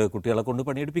 ഇത് കുട്ടികളെ കൊണ്ട്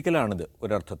പണിയെടുപ്പിക്കലാണിത്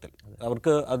ഒരർത്ഥത്തിൽ.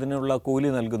 അവർക്ക് അതിനുള്ള കൂലി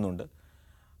നൽകുന്നുണ്ട്.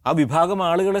 ആ വിഭാഗം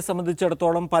ആളുകളെ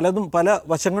സംബന്ധിച്ചിടത്തോളം പല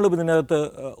വശങ്ങളും ഇതിനകത്ത്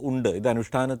ഉണ്ട്. ഇത്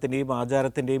അനുഷ്ഠാനത്തിൻ്റെയും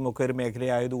ആചാരത്തിൻ്റെയും ഒക്കെ ഒരു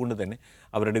മേഖലയായതുകൊണ്ട് തന്നെ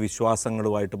അവരുടെ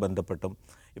വിശ്വാസങ്ങളുമായിട്ട് ബന്ധപ്പെട്ടും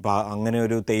ഇപ്പോൾ അങ്ങനെ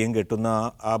ഒരു തെയ്യം കെട്ടുന്ന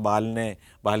ആ ബാലിന്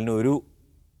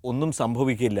ഒന്നും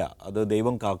സംഭവിക്കില്ല, അത്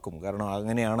ദൈവം കാക്കും. കാരണം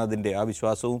അങ്ങനെയാണ് അതിൻ്റെ ആ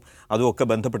വിശ്വാസവും അതുമൊക്കെ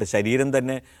ബന്ധപ്പെട്ട് ശരീരം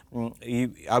തന്നെ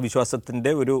ആ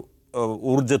വിശ്വാസത്തിൻ്റെ ഒരു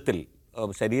ഊർജത്തിൽ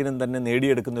ശരീരം തന്നെ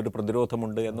നേടിയെടുക്കുന്ന ഒരു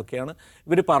പ്രതിരോധമുണ്ട് എന്നൊക്കെയാണ്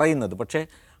ഇവർ പറയുന്നത്. പക്ഷേ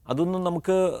അതൊന്നും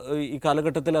നമുക്ക് ഈ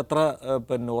കാലഘട്ടത്തിൽ അത്ര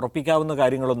ഉറപ്പിക്കാവുന്ന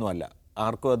കാര്യങ്ങളൊന്നുമല്ല.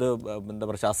 ആർക്കും അത് എന്താ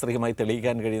പറയുക, ശാസ്ത്രീയമായി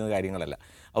തെളിയിക്കാൻ കഴിയുന്ന കാര്യങ്ങളല്ല.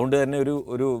 അതുകൊണ്ട് തന്നെ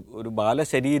ഒരു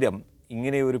ബാലശരീരം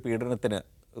ഇങ്ങനെ ഒരു പീഡനത്തിന്,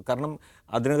 കാരണം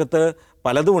അതിനകത്ത്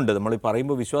പലതുമുണ്ട്. നമ്മൾ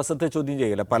പറയുമ്പോൾ വിശ്വാസത്തെ ചോദ്യം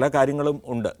ചെയ്യില്ല, പല കാര്യങ്ങളും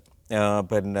ഉണ്ട്.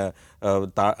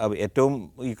 ഏറ്റവും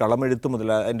ഈ കളമെഴുത്ത് മുതൽ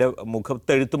അതിൻ്റെ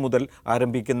മുഖത്തെഴുത്ത് മുതൽ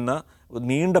ആരംഭിക്കുന്ന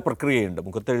നീണ്ട പ്രക്രിയയുണ്ട്.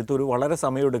 മുഖത്തെഴുത്ത് വളരെ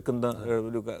സമയമെടുക്കുന്ന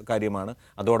ഒരു കാര്യമാണ്.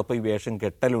 അതോടൊപ്പം ഈ വേഷം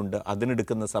കെട്ടലുണ്ട്,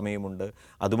 അതിനെടുക്കുന്ന സമയമുണ്ട്.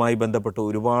 അതുമായി ബന്ധപ്പെട്ട്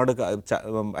ഒരുപാട്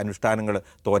അനുഷ്ഠാനങ്ങൾ,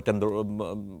 തോറ്റം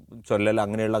ചൊല്ലൽ,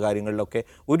 അങ്ങനെയുള്ള കാര്യങ്ങളിലൊക്കെ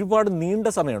ഒരുപാട് നീണ്ട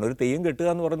സമയമാണ്. ഒരു തെയ്യം കെട്ടുക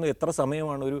എന്ന് പറയുന്നത് എത്ര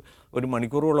സമയമാണ്? ഒരു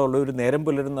മണിക്കൂറുകളുള്ള ഒരു നേരം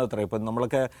പുലരുന്ന അത്ര. ഇപ്പം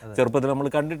നമ്മളൊക്കെ ചെറുപ്പത്തിൽ നമ്മൾ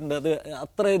കണ്ടിട്ടുണ്ട്, അത്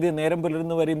അത്രയധികം നേരം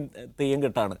പുലരുന്നവരെയും തെയ്യം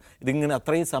കെട്ടാണ്. ഇതിങ്ങനെ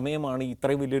അത്രയും സമയമാണ്,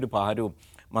 ഇത്രയും വലിയൊരു ഭാരവും.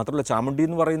 മാത്രമല്ല ചാമുണ്ഡി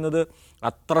എന്ന് പറയുന്നത്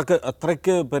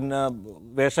അത്രയ്ക്ക്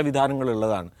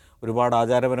വേഷവിധാനങ്ങളുള്ളതാണ്. ഒരുപാട്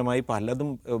ആചാരപരമായി പലതും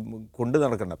കൊണ്ടു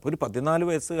നടക്കണം. അപ്പോൾ ഒരു 14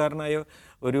 വയസ്സുകാരനായ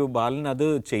ഒരു ബാലൻ അത്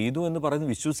ചെയ്തു എന്ന്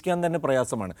പറയുന്നത് വിശ്വസിക്കാൻ തന്നെ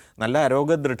പ്രയാസമാണ്. നല്ല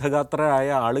ദൃഢഗാത്രരായ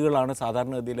ആളുകളാണ്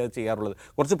സാധാരണഗതിയിൽ അത് ചെയ്യാറുള്ളത്.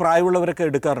 കുറച്ച് പ്രായമുള്ളവരൊക്കെ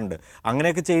എടുക്കാറുണ്ട്.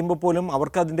 അങ്ങനെയൊക്കെ ചെയ്യുമ്പോൾ പോലും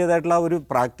അവർക്ക് അതിൻ്റേതായിട്ടുള്ള ഒരു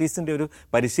പ്രാക്ടീസിൻ്റെ ഒരു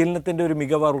പരിശീലനത്തിൻ്റെ ഒരു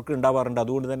മികവ് അവർക്ക് ഉണ്ടാവാറുണ്ട്.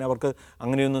 അതുകൊണ്ട് തന്നെ അവർക്ക്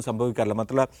അങ്ങനെയൊന്നും സംഭവിക്കാറില്ല.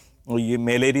 മാത്രമല്ല ഈ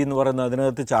മേലേരി എന്ന് പറയുന്ന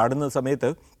അതിനകത്ത് ചാടുന്ന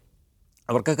സമയത്ത്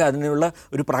അവർക്കൊക്കെ അതിനുള്ള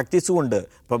ഒരു പ്രാക്ടീസും ഉണ്ട്.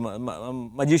 ഇപ്പം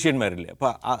മജീഷ്യന്മാരില്ലേ,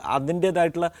 അപ്പോൾ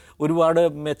അതിൻ്റേതായിട്ടുള്ള ഒരുപാട്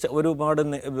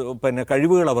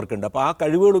കഴിവുകൾ അവർക്കുണ്ട്. അപ്പോൾ ആ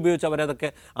കഴിവുകൾ ഉപയോഗിച്ച് അവരതൊക്കെ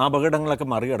ആ അപകടങ്ങളൊക്കെ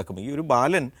മറികടക്കും. ഈ ഒരു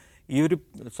ബാലൻ ഈ ഒരു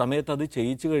സമയത്ത് അത്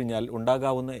ചെയ്യിച്ചു കഴിഞ്ഞാൽ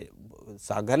ഉണ്ടാകാവുന്ന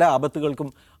സകല ആപത്തുകൾക്കും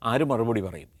ആര് മറുപടി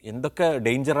പറയും? എന്തൊക്കെ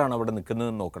ഡേഞ്ചറാണ് അവിടെ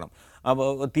നിൽക്കുന്നതെന്ന് നോക്കണം. അപ്പോൾ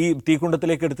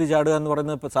തീക്കുണ്ടത്തിലേക്ക് എടുത്ത് ചാടുക എന്ന്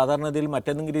പറയുന്നത് ഇപ്പോൾ സാധാരണഗതിയിൽ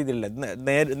മറ്റെന്തെങ്കിലും രീതിയില്ല,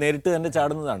 നേരിട്ട് തന്നെ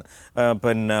ചാടുന്നതാണ്.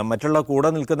 മറ്റുള്ള കൂടെ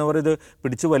നിൽക്കുന്നവർ ഇത്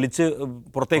പിടിച്ച് വലിച്ച്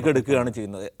പുറത്തേക്ക് എടുക്കുകയാണ്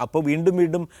ചെയ്യുന്നത്. അപ്പോൾ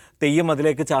വീണ്ടും തെയ്യം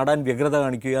അതിലേക്ക് ചാടാൻ വ്യഗ്രത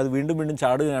കാണിക്കുകയും അത് വീണ്ടും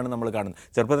ചാടുകയാണ് നമ്മൾ കാണുന്നത്.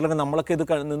 ചെറുപ്പത്തിലൊക്കെ നമ്മളൊക്കെ ഇത്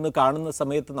നിന്ന് കാണുന്ന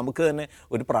സമയത്ത് നമുക്ക് തന്നെ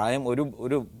ഒരു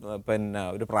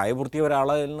പ്രായപൂർത്തിയ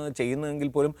ഒരാളാണ്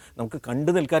ചെയ്യുന്നതെങ്കിൽ പോലും നമുക്ക്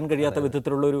കണ്ടു നിൽക്കാൻ കഴിയാത്ത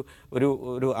വിധത്തിലുള്ള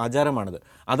ഒരു ആചാരമാണിത്.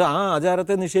 അത് ആ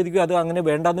ആചാരത്തെ നിഷേധിക്കുകയോ അത് അങ്ങനെ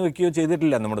വേണ്ടാന്ന് വെക്കുകയോ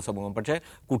ചെയ്തിട്ടില്ല നമ്മുടെ സമൂഹം. പക്ഷേ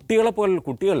കുട്ടികൾ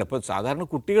ഇപ്പോൾ സാധാരണ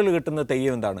കുട്ടികൾ കിട്ടുന്ന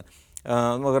തെയ്യം എന്താണ്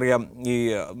നമുക്കറിയാം, ഈ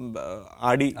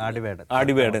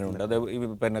ആടിവേടനുണ്ട്. അത്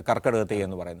കർക്കിടക തെയ്യം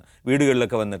എന്ന് പറയുന്നത്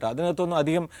വീടുകളിലൊക്കെ വന്നിട്ട് അതിനകത്തൊന്നും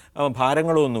അധികം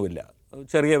ഭാരങ്ങളോ ഒന്നുമില്ല,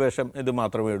 ചെറിയ വേഷം ഇത്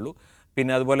മാത്രമേ ഉള്ളൂ.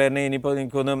 പിന്നെ അതുപോലെ തന്നെ ഇനിയിപ്പോൾ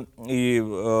എനിക്കൊന്ന് ഈ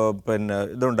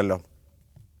ഇതുണ്ടല്ലോ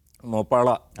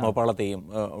മോപ്പാള തെയ്യം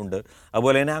ഉണ്ട്.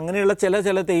 അതുപോലെ തന്നെ അങ്ങനെയുള്ള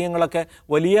ചില തെയ്യങ്ങളൊക്കെ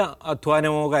വലിയ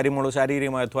അധ്വാനമോ കാര്യങ്ങളോ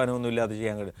ശാരീരികമായ അധ്വാനമൊന്നും ഇല്ലാതെ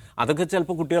ചെയ്യാൻ കഴിയും. അതൊക്കെ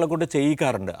ചിലപ്പോൾ കുട്ടികളെ കൊണ്ട്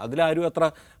ചെയ്യിക്കാറുണ്ട്. അതിലാരും അത്ര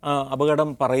അപകടം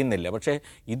പറയുന്നില്ല. പക്ഷേ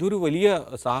ഇതൊരു വലിയ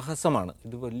സാഹസമാണ്,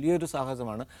 ഇത് വലിയൊരു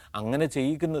സാഹസമാണ്. അങ്ങനെ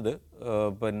ചെയ്യിക്കുന്നത്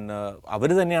പിന്നെ അവർ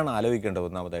തന്നെയാണ് ആലോചിക്കേണ്ടത്.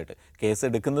 ഒന്നാമതായിട്ട് കേസ്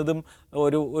എടുക്കുന്നതും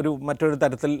ഒരു മറ്റൊരു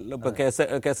തരത്തിൽ ഇപ്പോൾ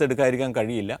കേസ് എടുക്കാതിരിക്കാൻ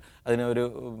കഴിയില്ല, അതിന് ഒരു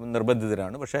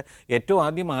നിർബന്ധിതരാണ്. പക്ഷേ ഏറ്റവും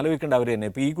ആദ്യം ആലോചിക്കേണ്ട അവർ തന്നെ.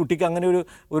 ഇപ്പോൾ ഈ കുട്ടിക്ക് അങ്ങനെ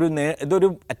ഇതൊരു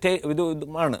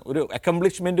ഇതുമാണ്, ഒരു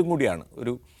അക്കംപ്ലിഷ്മെൻറ്റും കൂടിയാണ്.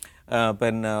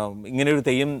 പിന്നെ ഇങ്ങനെയൊരു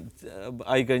തെയ്യം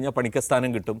ആയിക്കഴിഞ്ഞാൽ പണിക്കസ്ഥാനം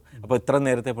കിട്ടും. അപ്പോൾ ഇത്ര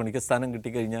നേരത്തെ പണിക്കസ്ഥാനം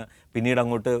കിട്ടിക്കഴിഞ്ഞാൽ പിന്നീട്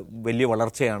അങ്ങോട്ട് വലിയ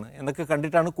വളർച്ചയാണ് എന്നൊക്കെ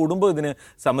കണ്ടിട്ടാണ് കുടുംബം ഇതിന്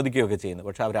സമ്മതിക്കുകയൊക്കെ ചെയ്യുന്നത്.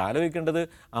 പക്ഷേ അവരാലോചിക്കേണ്ടത്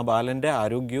ആ ബാലൻ്റെ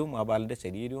ആരോഗ്യവും ആ ബാലൻ്റെ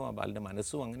ശരീരവും ആ ബാലൻ്റെ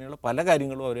മനസ്സും അങ്ങനെയുള്ള പല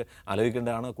കാര്യങ്ങളും അവർ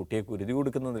ആലോചിക്കേണ്ടതാണ്. കുട്ടിയെ കുരുതി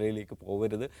കൊടുക്കുന്ന നിലയിലേക്ക്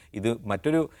പോകരുത്. ഇത്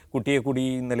മറ്റൊരു കുട്ടിയെ കൂടി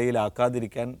ഈ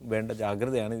നിലയിലാക്കാതിരിക്കാൻ വേണ്ട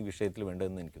ജാഗ്രതയാണ് ഈ വിഷയത്തിൽ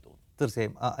വേണ്ടതെന്ന് എനിക്ക് തോന്നുന്നു.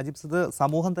 തീർച്ചയായും അജിംസ്, ഇത്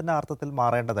സമൂഹം തന്നെ അർത്ഥത്തിൽ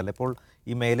മാറേണ്ടതല്ല. ഇപ്പോൾ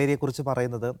ഈ മേലേരിയെക്കുറിച്ച്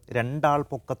പറയുന്നത് 2 ആൾ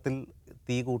പൊക്കത്തിൽ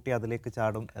തീ കൂട്ടി അതിലേക്ക്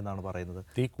ചാടും എന്നാണ് പറയുന്നത്.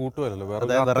 തീ കൂട്ടുമല്ലോ,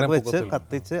 വിറക് വെച്ച്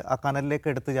കത്തിച്ച് ആ കനലിലേക്ക്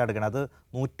എടുത്ത് ചാടുകയാണ്. അത്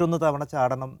 101 തവണ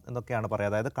ചാടണം എന്നൊക്കെയാണ് പറയുക.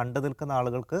 അതായത് കണ്ടു നിൽക്കുന്ന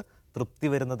ആളുകൾക്ക് തൃപ്തി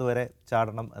വരുന്നത് വരെ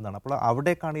ചാടണം എന്നാണ്. അപ്പോൾ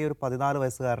അവിടേക്കാണ് ഈ ഒരു 14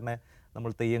 വയസ്സുകാരനെ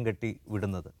നമ്മൾ തെയ്യം കെട്ടി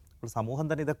വിടുന്നത്. അപ്പോൾ സമൂഹം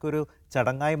തന്നെ ഇതൊക്കെ ഒരു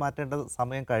ചടങ്ങായി മാറ്റേണ്ട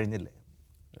സമയം കഴിഞ്ഞില്ലേ?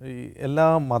 ഈ എല്ലാ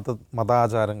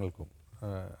മതാചാരങ്ങൾക്കും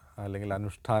അല്ലെങ്കിൽ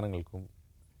അനുഷ്ഠാനങ്ങൾക്കും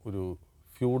ഒരു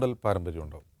ഫ്യൂഡൽ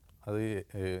പാരമ്പര്യമുണ്ടാവും. അത്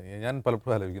ഞാൻ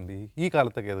പലപ്പോഴും ആലോചിക്കുന്നത് ഈ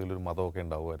കാലത്തൊക്കെ ഏതെങ്കിലും ഒരു മതമൊക്കെ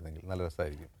ഉണ്ടാവുമായിരുന്നെങ്കിൽ നല്ല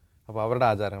രസമായിരിക്കും. അപ്പോൾ അവരുടെ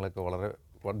ആചാരങ്ങളൊക്കെ വളരെ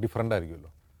ഡിഫറെൻ്റ്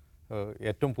ആയിരിക്കുമല്ലോ.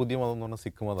 ഏറ്റവും പുതിയ മതം എന്ന് പറഞ്ഞാൽ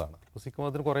സിഖ് മതമാണ്. അപ്പോൾ സിഖ്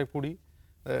മതത്തിന് കുറേ കൂടി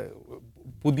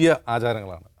പുതിയ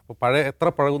ആചാരങ്ങളാണ്. അപ്പോൾ എത്ര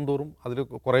പഴകും തോറും അതിൽ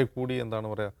കുറേ കൂടി എന്താണ്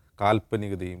പറയുക,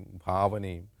 കാൽപ്പനികതയും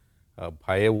ഭാവനയും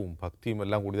ഭയവും ഭക്തിയും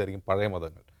എല്ലാം കൂടിയതായിരിക്കും പഴയ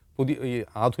മതങ്ങൾ. ഈ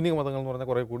ആധുനിക മതങ്ങൾ എന്ന് പറഞ്ഞാൽ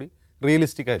കുറേ കൂടി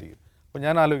റിയലിസ്റ്റിക് ആയിരിക്കും. അപ്പോൾ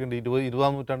ഞാൻ ആലോചിക്കേണ്ടത്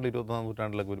 20-ാം നൂറ്റാണ്ടിൽ 21-ാം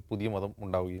നൂറ്റാണ്ടിലൊക്കെ ഒരു പുതിയ മതം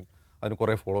ഉണ്ടാവുകയും അതിന്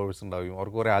കുറേ ഫോളോവേഴ്സ് ഉണ്ടാവുകയും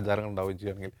അവർക്ക് കുറേ ആചാരങ്ങൾ ഉണ്ടാവുകയും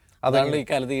ചെയ്യുകയാണെങ്കിൽ അതാണ് ഈ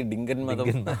കാലത്ത് ഈ ഡിങ്കൻ മതം.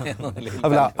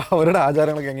 അല്ല, അവരുടെ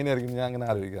ആചാരങ്ങളൊക്കെ എങ്ങനെയായിരിക്കും ഞാൻ അങ്ങനെ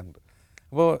ആലോചിക്കാറുണ്ട്.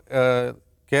 അപ്പോൾ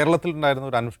കേരളത്തിലുണ്ടായിരുന്ന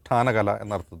ഒരു അനുഷ്ഠാന കല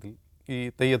എന്നർത്ഥത്തിൽ ഈ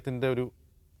തെയ്യത്തിൻ്റെ ഒരു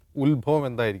ഉത്ഭവം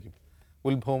എന്തായിരിക്കും?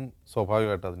 ഉത്ഭവം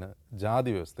സ്വാഭാവികമായിട്ട് അതിന്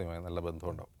ജാതി വ്യവസ്ഥയുമായി നല്ല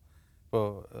ബന്ധമുണ്ടാവും. ഇപ്പോൾ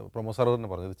പ്രമോദ് സാർ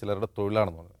തന്നെ പറഞ്ഞത് ചിലരുടെ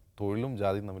തൊഴിലാണെന്ന് പറഞ്ഞത്. തൊഴിലും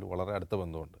ജാതിയും തമ്മിൽ വളരെ അടുത്ത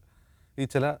ബന്ധമുണ്ട്. ഈ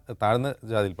ചില താഴ്ന്ന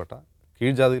ജാതിയിൽപ്പെട്ട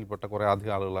കീഴ്ജാതിയിൽപ്പെട്ട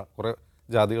കുറേ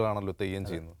ജാതികളാണല്ലോ തെയ്യം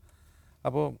ചെയ്യുന്നത്.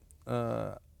 അപ്പോൾ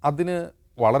അതിന്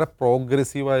വളരെ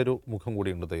പ്രോഗ്രസീവായൊരു മുഖം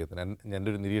കൂടിയുണ്ട് തെയ്യത്തിന് എൻ്റെ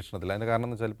ഒരു നിരീക്ഷണത്തിൽ. അതിൻ്റെ കാരണം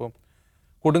എന്ന് വെച്ചാൽ ഇപ്പോൾ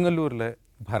കൊടുങ്ങല്ലൂരിലെ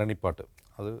ഭരണിപ്പാട്ട്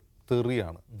അത്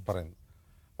തെറിയാണ് പറയുന്നത്.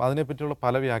 അപ്പോൾ അതിനെപ്പറ്റിയുള്ള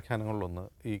പല വ്യാഖ്യാനങ്ങളിലൊന്ന്,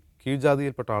 ഈ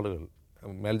കീഴ്ജാതിയിൽപ്പെട്ട ആളുകൾ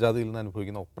മേൽജാതിയിൽ നിന്ന്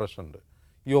അനുഭവിക്കുന്ന ഒപ്രഷൻ ഉണ്ട്.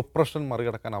 ഈ ഒപ്രഷൻ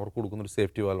മറികടക്കാൻ അവർക്ക് കൊടുക്കുന്നൊരു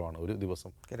സേഫ്റ്റി വാൽവാണ്, ഒരു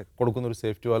ദിവസം കൊടുക്കുന്നൊരു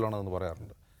സേഫ്റ്റി വാൽവാണെന്ന്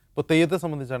പറയാറുണ്ട്. ഇപ്പോൾ തെയ്യത്തെ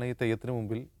സംബന്ധിച്ചാണ് ഈ തെയ്യത്തിന്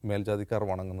മുമ്പിൽ മേൽജാതിക്കാർ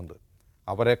വണങ്ങുന്നുണ്ട്.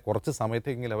 അവരെ കുറച്ച്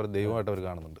സമയത്തേക്കെങ്കിലും അവരെ ദൈവമായിട്ട് അവർ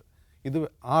കാണുന്നുണ്ട്. ഇത്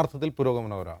ആ അർത്ഥത്തിൽ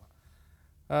പുരോഗമനപരമാണ്.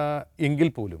 എങ്കിൽ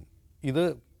പോലും ഇത്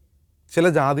ചില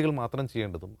ജാതികൾ മാത്രം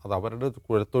ചെയ്യേണ്ടതും അത് അവരുടെ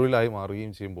കുഴത്തൊഴിലായി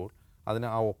മാറുകയും ചെയ്യുമ്പോൾ അതിന്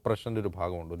ആ ഒപ്രഷൻ്റെ ഒരു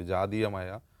ഭാഗമുണ്ട്, ഒരു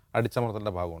ജാതീയമായ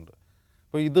അടിച്ചമർത്തലിൻ്റെ ഭാഗമുണ്ട്.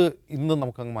 അപ്പോൾ ഇത് ഇന്ന്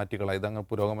നമുക്കങ്ങ് മാറ്റിക്കളയാം, ഇതങ്ങ്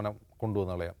പുരോഗമനം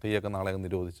കൊണ്ടുവന്ന് കളയാം, തെയ്യൊക്കെ നാളെ അങ്ങ്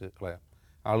നിരോധിച്ച് കളയാം,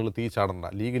 ആളുകൾ തീ ചാടണ്ട.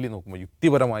 ലീഗലി നോക്കുമ്പോൾ,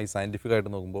 യുക്തിപരമായി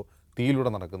സയൻറ്റിഫിക്കായിട്ട് നോക്കുമ്പോൾ തീയിലൂടെ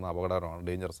നടക്കുന്ന അപകടകരമാണ്,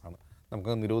 ഡേഞ്ചറസ് ആണ്,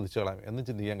 നമുക്കങ്ങ് നിരോധിച്ച് കളയാം എന്ന്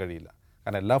ചിന്തിക്കാൻ കഴിയില്ല.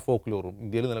 കാരണം എല്ലാ ഫോക്ലോറും,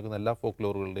 ഇന്ത്യയിൽ നിലനിൽക്കുന്ന എല്ലാ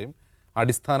ഫോക്ലോറുകളുടെയും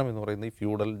അടിസ്ഥാനം എന്ന് പറയുന്നത് ഈ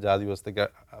ഫ്യൂഡൽ ജാതി വ്യവസ്ഥയ്ക്ക്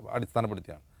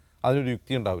അടിസ്ഥാനപ്പെടുത്തിയാണ്. അതിനൊരു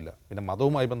യുക്തി ഉണ്ടാവില്ല. പിന്നെ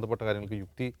മതവുമായി ബന്ധപ്പെട്ട കാര്യങ്ങൾക്ക്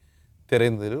യുക്തി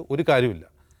തിരയുന്നതിൽ ഒരു കാര്യമില്ല.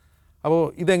 അപ്പോൾ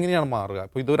ഇതെങ്ങനെയാണ് മാറുക?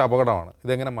 അപ്പോൾ ഇതൊരു അപകടമാണ്,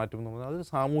 ഇതെങ്ങനെ മാറ്റും എന്ന് പറഞ്ഞാൽ അത്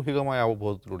സാമൂഹികമായ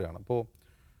അവബോധത്തിലൂടെയാണ്. അപ്പോൾ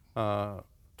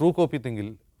ട്രൂ കോപ്പി തിങ്കിൽ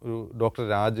ഒരു ഡോക്ടർ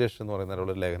രാജേഷ് എന്ന് പറയുന്ന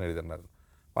ഒരാളൊരു ലേഖനം എഴുതിയിട്ടുണ്ടായിരുന്നു.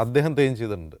 അപ്പോൾ അദ്ദേഹം തെയ്യം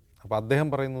ചെയ്തിട്ടുണ്ട്. അപ്പോൾ അദ്ദേഹം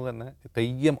പറയുന്നത് തന്നെ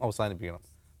തെയ്യം അവസാനിപ്പിക്കണം,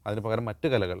 അതിന് പകരം മറ്റ്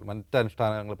കലകൾ, മറ്റ്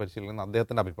അനുഷ്ഠാനങ്ങൾ പരിശീലിക്കണം,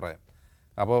 അദ്ദേഹത്തിൻ്റെ അഭിപ്രായം.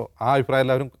 അപ്പോൾ ആ അഭിപ്രായം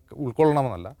എല്ലാവരും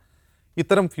ഉൾക്കൊള്ളണമെന്നല്ല.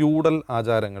 ഇത്തരം ഫ്യൂഡൽ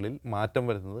ആചാരങ്ങളിൽ മാറ്റം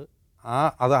വരുന്നത്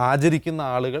അത് ആചരിക്കുന്ന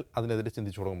ആളുകൾ അതിനെതിരെ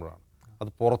ചിന്തിച്ചു തുടങ്ങുമ്പോഴാണ്. അത്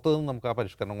പുറത്തു നിന്ന് നമുക്ക് ആ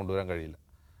പരിഷ്കരണം കൊണ്ടുവരാൻ കഴിയില്ല.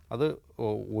 അത്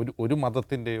ഒരു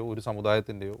മതത്തിൻ്റെയോ ഒരു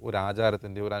സമുദായത്തിൻ്റെയോ ഒരു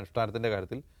ആചാരത്തിൻ്റെയോ ഒരു അനുഷ്ഠാനത്തിൻ്റെ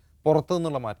കാര്യത്തിൽ പുറത്തു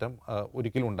നിന്നുള്ള മാറ്റം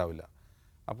ഒരിക്കലും ഉണ്ടാവില്ല.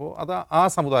 അപ്പോൾ അത് ആ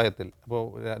സമുദായത്തിൽ, ഇപ്പോൾ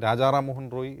രാജാറാം മോഹൻ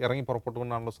റോയ് ഇറങ്ങി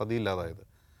പുറപ്പെട്ടുകൊണ്ടാണല്ലോ സതി ഇല്ലാതായത്.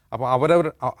 അപ്പോൾ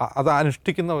അത്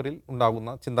അനുഷ്ഠിക്കുന്നവരിൽ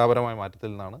ഉണ്ടാകുന്ന ചിന്താപരമായ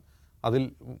മാറ്റത്തിൽ നിന്നാണ് അതിൽ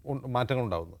മാറ്റങ്ങൾ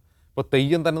ഉണ്ടാകുന്നത്. ഇപ്പോൾ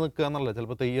തെയ്യം തന്നെ നിൽക്കുക എന്നല്ല,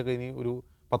 ചിലപ്പോൾ തെയ്യമൊക്കെ ഇനി ഒരു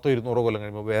 100-200 കൊല്ലം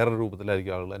കഴിയുമ്പോൾ വേറൊരു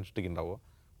രൂപത്തിലായിരിക്കും ആളുകൾ അനുഷ്ഠിക്കുന്നുണ്ടാവുക.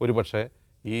 ഒരു പക്ഷേ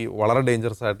ഈ വളരെ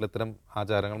ഡേഞ്ചറസ് ആയിട്ടുള്ള ഇത്തരം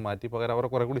ആചാരങ്ങൾ മാറ്റി പകരം അവർ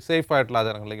കുറേ കൂടി സേഫ് ആയിട്ടുള്ള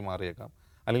ആചാരങ്ങളിലേക്ക് മാറിയേക്കാം.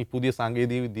 അല്ലെങ്കിൽ പുതിയ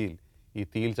സാങ്കേതിക വിദ്യയിൽ ഈ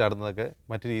തീയിൽ ചാടുന്നതൊക്കെ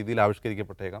മറ്റു രീതിയിൽ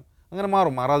ആവിഷ്കരിക്കപ്പെട്ടേക്കാം. അങ്ങനെ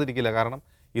മാറാതിരിക്കില്ല. കാരണം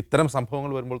ഇത്തരം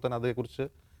സംഭവങ്ങൾ വരുമ്പോൾ തന്നെ അതേക്കുറിച്ച്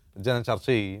ജനം ചർച്ച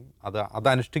ചെയ്യുകയും അത്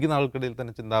അനുഷ്ഠിക്കുന്ന ആൾക്കിടയിൽ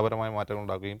തന്നെ ചിന്താപരമായ മാറ്റങ്ങൾ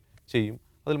ഉണ്ടാക്കുകയും ചെയ്യും.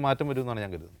 അതിൽ മാറ്റം വരുമെന്നാണ്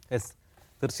ഞാൻ കരുതുന്നത്. യെസ്,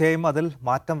 തീർച്ചയായും അതിൽ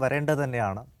മാറ്റം വരേണ്ടത്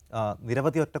തന്നെയാണ്.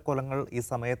 നിരവധി ഒറ്റക്കൊലങ്ങൾ ഈ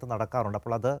സമയത്ത് നടക്കാറുണ്ട്.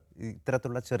 അപ്പോൾ അത്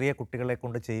ഇത്തരത്തിലുള്ള ചെറിയ കുട്ടികളെ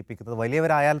കൊണ്ട് ചെയ്യിപ്പിക്കുന്നത്,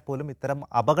 വലിയവരായാൽ പോലും ഇത്തരം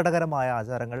അപകടകരമായ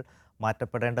ആചാരങ്ങൾ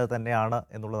മാറ്റപ്പെടേണ്ടത് തന്നെയാണ്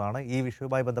എന്നുള്ളതാണ് ഈ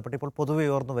വിഷയവുമായി ബന്ധപ്പെട്ട് ഇപ്പോൾ പൊതുവെ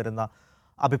ഉയർന്നു വരുന്ന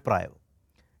അഭിപ്രായം.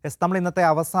 നമ്മൾ ഇന്നത്തെ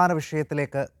അവസാന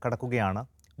വിഷയത്തിലേക്ക് കടക്കുകയാണ്.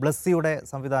 ബ്ലസ്സിയുടെ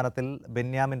സംവിധാനത്തിൽ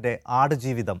ബെന്യാമിൻ്റെ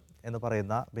ആടുജീവിതം എന്ന്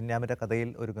പറയുന്ന ബെന്യാമിൻ്റെ കഥയിൽ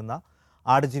ഒരുങ്ങുന്ന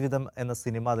ആടുജീവിതം എന്ന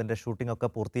സിനിമ, അതിൻ്റെ ഷൂട്ടിംഗ് ഒക്കെ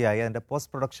പൂർത്തിയായി, അതിൻ്റെ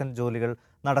പോസ്റ്റ് പ്രൊഡക്ഷൻ ജോലികൾ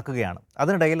നടക്കുകയാണ്.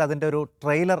 അതിനിടയിൽ അതിൻ്റെ ഒരു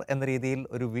ട്രെയിലർ എന്ന രീതിയിൽ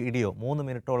ഒരു വീഡിയോ, 3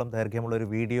 മിനിറ്റോളം ദൈർഘ്യമുള്ള ഒരു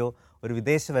വീഡിയോ ഒരു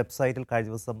വിദേശ വെബ്സൈറ്റിൽ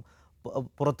കഴിഞ്ഞ ദിവസം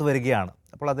പുറത്തു വരികയാണ്.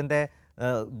 അപ്പോൾ അതിൻ്റെ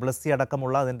ബ്ലസ്സി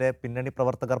അടക്കമുള്ള അതിൻ്റെ പിന്നണി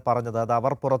പ്രവർത്തകർ പറഞ്ഞത് അത്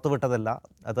അവർ പുറത്തുവിട്ടതല്ല,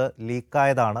 അത്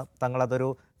ലീക്കായതാണ്, തങ്ങളതൊരു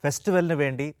ഫെസ്റ്റിവലിന്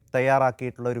വേണ്ടി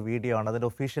തയ്യാറാക്കിയിട്ടുള്ള ഒരു വീഡിയോ ആണ്, അതിൻ്റെ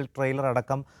ഒഫീഷ്യൽ ട്രെയിലർ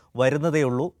അടക്കം വരുന്നതേ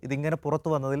ഉള്ളൂ, ഇതിങ്ങനെ പുറത്തു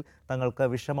വന്നതിൽ തങ്ങൾക്ക്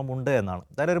വിഷമമുണ്ട് എന്നാണ്.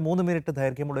 അതായത് ഒരു 3 മിനിറ്റ്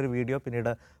ദൈർഘ്യമുള്ളൊരു വീഡിയോ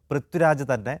പിന്നീട് പൃഥ്വിരാജ്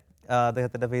തന്നെ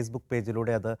അദ്ദേഹത്തിൻ്റെ ഫേസ്ബുക്ക്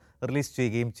പേജിലൂടെ അത് റിലീസ്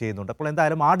ചെയ്യുകയും ചെയ്യുന്നുണ്ട്. അപ്പോൾ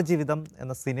എന്തായാലും ആടുജീവിതം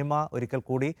എന്ന സിനിമ ഒരിക്കൽ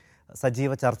കൂടി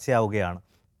സജീവ ചർച്ചയാവുകയാണ്.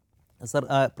 സർ,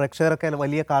 പ്രേക്ഷകരൊക്കെ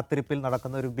വലിയ കാത്തിരിപ്പിൽ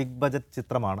നടക്കുന്ന ഒരു ബിഗ് ബജറ്റ്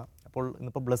ചിത്രമാണ്. അപ്പോൾ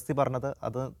ഇന്നിപ്പോൾ ബ്ലസ്സി പറഞ്ഞത്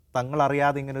അത്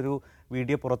തങ്ങളറിയാതെ ഇങ്ങനൊരു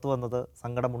വീഡിയോ പുറത്തു വന്നത്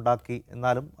സങ്കടമുണ്ടാക്കി,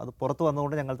 എന്നാലും അത് പുറത്തു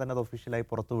വന്നതുകൊണ്ട് ഞങ്ങൾ തന്നെ അത് ഒഫീഷ്യലായി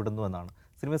പുറത്തു വിടുന്നു എന്നാണ്.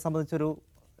 സിനിമയെ സംബന്ധിച്ചൊരു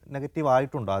നെഗറ്റീവ്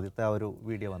ആയിട്ടുണ്ടോ ആദ്യത്തെ ആ ഒരു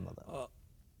വീഡിയോ വന്നത്?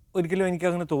 ഒരിക്കലും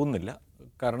എനിക്കങ്ങനെ തോന്നുന്നില്ല.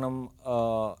 കാരണം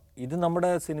ഇത്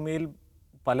നമ്മുടെ സിനിമയിൽ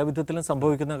പല വിധത്തിലും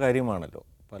സംഭവിക്കുന്ന കാര്യമാണല്ലോ.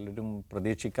 പലരും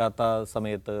പ്രതീക്ഷിക്കാത്ത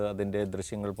സമയത്ത് അതിൻ്റെ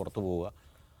ദൃശ്യങ്ങൾ പുറത്തു പോവുക,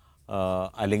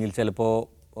 അല്ലെങ്കിൽ ചിലപ്പോൾ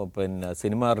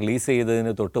സിനിമ റിലീസ്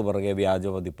ചെയ്തതിന് തൊട്ട് പുറകെ വ്യാജ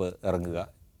പതിപ്പ് ഇറങ്ങുക.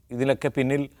 ഇതിലൊക്കെ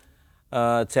പിന്നിൽ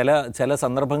ചില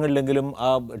സന്ദർഭങ്ങളിലെങ്കിലും ആ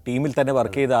ടീമിൽ തന്നെ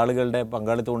വർക്ക് ചെയ്ത ആളുകളുടെ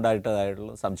പങ്കാളിത്തം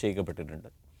ഉണ്ടായിട്ടതായിട്ടുള്ള സംശയിക്കപ്പെട്ടിട്ടുണ്ട്.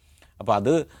 അപ്പോൾ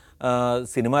അത്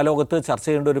സിനിമാ ലോകത്ത് ചർച്ച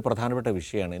ചെയ്യേണ്ട ഒരു പ്രധാനപ്പെട്ട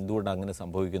വിഷയമാണ്, എന്തുകൊണ്ട് അങ്ങനെ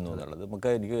സംഭവിക്കുന്നു എന്നുള്ളത്.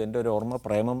 എനിക്ക് എൻ്റെ ഒരു ഓർമ്മ,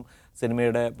 പ്രേമം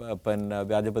സിനിമയുടെ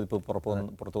വ്യാജപതിപ്പ്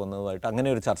പുറത്തു വന്നതായിട്ട്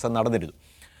അങ്ങനെ ഒരു ചർച്ച നടന്നിരുന്നു.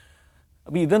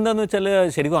 അപ്പോൾ ഇതെന്താണെന്ന് വെച്ചാൽ,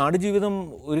 ശരിക്കും ആടുജീവിതം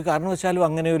ഒരു കാരണവശാലും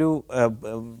അങ്ങനെ ഒരു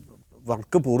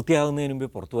വർക്ക് പൂർത്തിയാകുന്നതിന്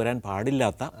മുമ്പ് പുറത്തു വരാൻ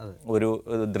പാടില്ലാത്ത ഒരു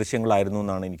ദൃശ്യങ്ങളായിരുന്നു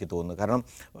എന്നാണ് എനിക്ക് തോന്നുന്നത്. കാരണം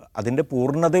അതിൻ്റെ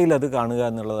പൂർണ്ണതയിൽ അത് കാണുക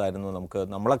എന്നുള്ളതായിരുന്നു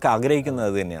നമ്മളൊക്കെ ആഗ്രഹിക്കുന്നത്.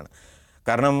 അത് തന്നെയാണ്.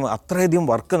 കാരണം അത്രയധികം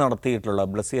വർക്ക് നടത്തിയിട്ടുള്ള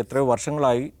ബ്ലസ്സി എത്രയോ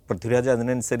വർഷങ്ങളായി പൃഥ്വിരാജ്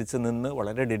അതിനനുസരിച്ച് നിന്ന്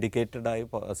വളരെ ഡെഡിക്കേറ്റഡായി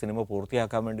സിനിമ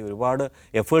പൂർത്തിയാക്കാൻ വേണ്ടി ഒരുപാട്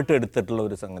എഫേർട്ട് എടുത്തിട്ടുള്ള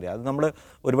ഒരു സംഗതി. അത് നമ്മൾ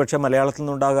ഒരുപക്ഷെ മലയാളത്തിൽ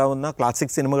നിന്നുണ്ടാകാവുന്ന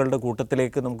ക്ലാസിക് സിനിമകളുടെ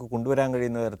കൂട്ടത്തിലേക്ക് നമുക്ക് കൊണ്ടുവരാൻ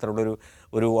കഴിയുന്ന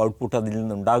തരത്തിലുള്ളൊരു ഔട്ട്പുട്ട് അതിൽ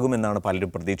നിന്നുണ്ടാകുമെന്നാണ്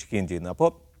പലരും പ്രതീക്ഷിക്കുകയും ചെയ്യുന്നത്.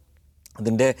 അപ്പോൾ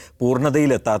അതിൻ്റെ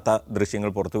പൂർണ്ണതയിലെത്താത്ത ദൃശ്യങ്ങൾ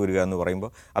പുറത്തു വരിക എന്ന് പറയുമ്പോൾ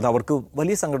അത് അവർക്ക്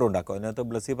വലിയ സങ്കടം ഉണ്ടാക്കും. അതിനകത്ത്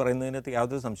ബ്ലസ്സി പറയുന്നതിനകത്ത്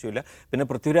യാതൊരു സംശയമില്ല. പിന്നെ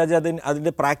പൃഥ്വിരാജ്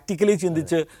അതിൻ്റെ പ്രാക്ടിക്കലി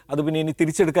ചിന്തിച്ച് അത് പിന്നെ ഇനി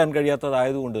തിരിച്ചെടുക്കാൻ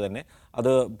കഴിയാത്തതായതുകൊണ്ട് തന്നെ അത്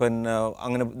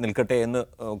അങ്ങനെ നിൽക്കട്ടെ എന്ന്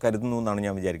കരുതുന്നു എന്നാണ്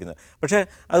ഞാൻ വിചാരിക്കുന്നത്. പക്ഷേ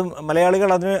അത്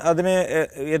മലയാളികൾ അതിനെ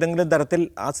ഏതെങ്കിലും തരത്തിൽ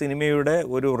ആ സിനിമയുടെ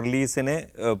ഒരു റിലീസിനെ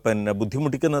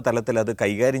ബുദ്ധിമുട്ടിക്കുന്ന തലത്തിൽ അത്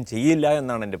കൈകാര്യം ചെയ്യില്ല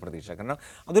എന്നാണ് എൻ്റെ പ്രതീക്ഷ. കാരണം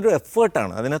അതൊരു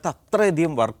എഫേർട്ടാണ്, അതിനകത്ത്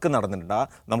അത്രയധികം വർക്ക് നടന്നിട്ടുണ്ട്.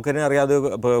 നമുക്ക് തന്നെ അറിയാതെ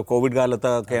കോവിഡ്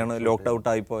കാലത്തൊക്കെയാണ് ലോക്ക്ഡ്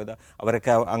ഔട്ടായി പോയത്,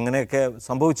 അവരൊക്കെ അങ്ങനെയൊക്കെ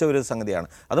സംഭവിച്ച ഒരു സംഗതിയാണ്.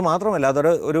 അത് മാത്രമല്ല,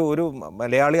 അതൊരു ഒരു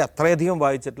മലയാളി അത്രയധികം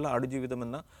വായിച്ചിട്ടുള്ള ആടുജീവിതം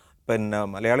എന്ന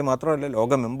മലയാളി മാത്രമല്ല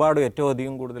ലോകമെമ്പാടും ഏറ്റവും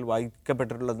അധികം കൂടുതൽ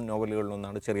വായിക്കപ്പെട്ടിട്ടുള്ള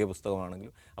നോവലുകളിലൊന്നാണ്, ചെറിയ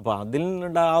പുസ്തകമാണെങ്കിലും. അപ്പോൾ അതിൽ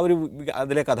നിന്നുള്ള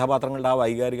അതിലെ കഥാപാത്രങ്ങളുടെ ആ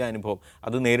വൈകാരിക അനുഭവം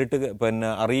അത് നേരിട്ട്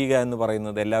അറിയുക എന്ന്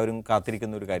പറയുന്നത് എല്ലാവരും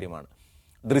കാത്തിരിക്കുന്ന ഒരു കാര്യമാണ്.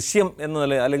 ദൃശ്യം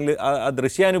എന്നതല്ല, അല്ലെങ്കിൽ ആ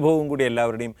ദൃശ്യാനുഭവവും കൂടി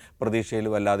എല്ലാവരുടെയും പ്രതീക്ഷയിൽ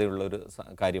വല്ലാതെയുള്ള ഒരു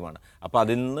കാര്യമാണ്. അപ്പോൾ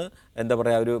അതിൽ നിന്ന് എന്താ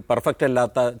പറയുക, ഒരു പെർഫെക്റ്റ്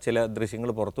അല്ലാത്ത ചില ദൃശ്യങ്ങൾ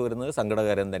പുറത്തു വരുന്നത്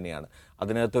സങ്കടകരം തന്നെയാണ്.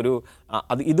 അതിനകത്തൊരു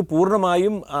ഇത്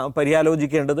പൂർണ്ണമായും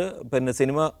പര്യാലോചിക്കേണ്ടത്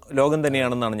സിനിമ ലോകം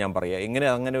തന്നെയാണെന്നാണ് ഞാൻ പറയുക. എങ്ങനെ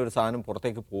അങ്ങനെ ഒരു സാധനം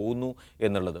പുറത്തേക്ക് പോകുന്നു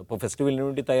എന്നുള്ളത്. ഇപ്പോൾ ഫെസ്റ്റിവലിന്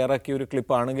വേണ്ടി തയ്യാറാക്കിയ ഒരു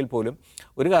ക്ലിപ്പാണെങ്കിൽ പോലും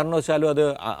ഒരു കാരണവശാലും അത്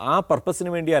ആ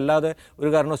പർപ്പസിന് വേണ്ടി അല്ലാതെ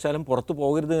ഒരു കാരണവശാലും പുറത്തു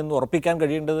പോകരുത് എന്ന് ഉറപ്പിക്കാൻ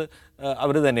കഴിയേണ്ടത്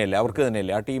അവർ തന്നെയല്ലേ, അവർക്ക്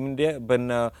തന്നെയല്ലേ, ആ ടീമിൻ്റെ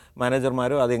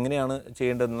മാനേജർമാരോ അതെങ്ങനെയാണ്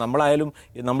ചെയ്യേണ്ടത്. നമ്മളായാലും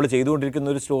നമ്മൾ ചെയ്തുകൊണ്ടിരിക്കുന്ന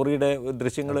ഒരു സ്റ്റോറിയുടെ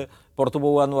ദൃശ്യങ്ങൾ പുറത്തു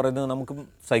പോകുക എന്ന് പറയുന്നത് നമുക്ക്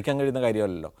സഹിക്കാൻ കഴിയുന്ന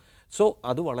കാര്യമല്ലല്ലോ. സോ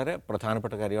അത് വളരെ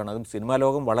പ്രധാനപ്പെട്ട കാര്യമാണ്. അതും സിനിമാ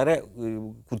ലോകം വളരെ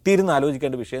കുത്തിയിരുന്ന്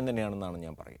ആലോചിക്കേണ്ട വിഷയം തന്നെയാണെന്നാണ്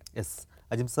ഞാൻ പറയുക. യെസ്,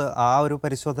 അജിംസ്, ആ ഒരു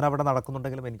പരിശോധന അവിടെ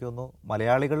നടക്കുന്നുണ്ടെങ്കിലും എനിക്ക് തോന്നുന്നു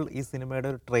മലയാളികൾ ഈ സിനിമയുടെ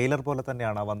ഒരു ട്രെയിലർ പോലെ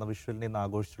തന്നെയാണ് വന്ന വിഷ്വലിൽ നിന്ന്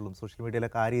ആഘോഷിച്ചുള്ളതും സോഷ്യൽ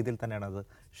മീഡിയയിലൊക്കെ ആ രീതിയിൽ തന്നെയാണ് അത്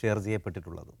ഷെയർ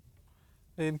ചെയ്യപ്പെട്ടിട്ടുള്ളതും.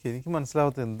 എനിക്ക്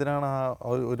മനസ്സിലാവാത്തത് എന്തിനാണ് ആ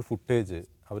ഒരു ഫുട്ടേജ്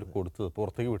അവർ കൊടുത്തത്,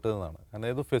 പുറത്തേക്ക് വിട്ടതെന്നാണ്. കാരണം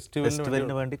ഏതോ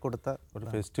ഫെസ്റ്റിവലിന് വേണ്ടി കൊടുത്ത ഒരു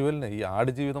ഫെസ്റ്റിവലിന് ഈ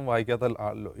ആടുജീവിതം വായിക്കാത്ത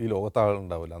ഈ ലോകത്ത്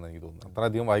ആളുണ്ടാവില്ല എന്ന് എനിക്ക് തോന്നുന്നു.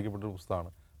 അത്രയധികം വായിക്കപ്പെട്ടൊരു പുസ്തകമാണ്.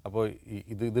 അപ്പോൾ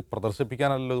ഇത്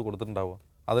പ്രദർശിപ്പിക്കാനല്ലോ ഇത് കൊടുത്തിട്ടുണ്ടാവുക.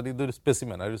 ഇതൊരു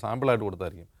സ്പെസിമെൻ, ഒരു സാമ്പിളായിട്ട്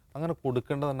കൊടുത്തായിരിക്കും. അങ്ങനെ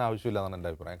കൊടുക്കേണ്ട തന്നെ ആവശ്യമില്ല എന്നാണ് എൻ്റെ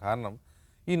അഭിപ്രായം. കാരണം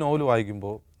ഈ നോവൽ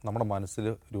വായിക്കുമ്പോൾ നമ്മുടെ മനസ്സിൽ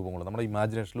രൂപം കൊള്ളും, നമ്മുടെ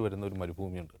ഇമാജിനേഷനിൽ വരുന്ന ഒരു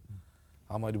മരുഭൂമിയുണ്ട്.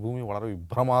 ആ മരുഭൂമി വളരെ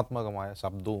വിഭ്രമാത്മകമായ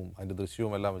ശബ്ദവും അതിൻ്റെ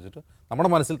ദൃശ്യവും എല്ലാം വെച്ചിട്ട് നമ്മുടെ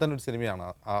മനസ്സിൽ തന്നെ ഒരു സിനിമയാണ്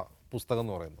ആ പുസ്തകം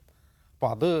എന്ന് പറയുന്നത്.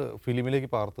 അപ്പോൾ അത് ഫിലിമിലേക്ക്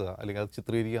പകർത്തുക അല്ലെങ്കിൽ അത്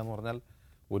ചിത്രീകരിക്കുക എന്ന് പറഞ്ഞാൽ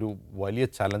ഒരു വലിയ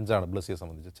ചലഞ്ചാണ് ബ്ലസ്സിയെ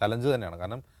സംബന്ധിച്ച്. ചലഞ്ച് തന്നെയാണ്.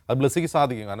 കാരണം അത് ബ്ലസ്സിക്ക്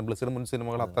സാധിക്കും. കാരണം ബ്ലസ്സിയുടെ മുൻ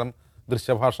സിനിമകൾ അത്തരം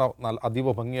ദൃശ്യഭാഷ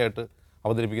അതീവ ഭംഗിയായിട്ട്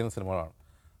അവതരിപ്പിക്കുന്ന സിനിമകളാണ്.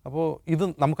 അപ്പോൾ ഇത്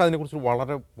നമുക്കതിനെക്കുറിച്ച്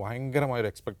വളരെ ഭയങ്കരമായൊരു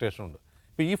എക്സ്പെക്റ്റേഷൻ ഉണ്ട്.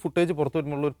 ഇപ്പോൾ ഈ ഫുട്ടേജ് പുറത്തു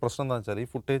വരുമ്പോഴുള്ള ഒരു പ്രശ്നം എന്താണെന്ന് വെച്ചാൽ ഈ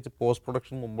ഫുട്ടേജ് പോസ്റ്റ്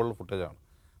പ്രൊഡക്ഷൻ മുമ്പുള്ള ഫുട്ടേജാണ്.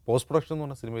 പോസ്റ്റ് പ്രൊഡക്ഷൻ എന്ന്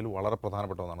പറഞ്ഞ സിനിമയിൽ വളരെ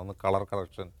പ്രധാനപ്പെട്ട ഒന്നാണ്. ഒന്ന് കളർ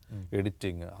കറക്ഷൻ,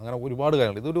 എഡിറ്റിങ്, അങ്ങനെ ഒരുപാട്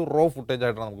കാര്യങ്ങൾ. ഇതൊരു റോ ഫുട്ടേജ്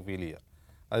ആയിട്ടാണ് നമുക്ക് ഫീൽ ചെയ്യുക.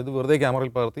 അതായത് വെറുതെ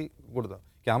ക്യാമറയിൽ പകർത്തി കൊടുത്ത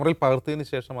ക്യാമറയിൽ പകർത്തിയതിന്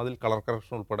ശേഷം അതിൽ കളർ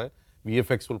കറക്ഷൻ ഉൾപ്പെടെ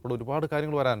VFX ഉൾപ്പെടെ ഒരുപാട്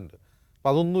കാര്യങ്ങൾ വരാനുണ്ട്. അപ്പോൾ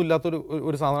അതൊന്നും ഇല്ലാത്തൊരു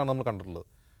സാധനമാണ് നമ്മൾ കണ്ടിട്ടുള്ളത്.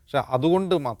 പക്ഷേ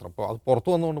അതുകൊണ്ട് മാത്രം ഇപ്പോൾ അത് പുറത്തു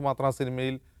വന്നുകൊണ്ട് മാത്രം ആ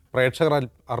സിനിമയിൽ പ്രേക്ഷകർ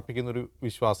അർപ്പിക്കുന്നൊരു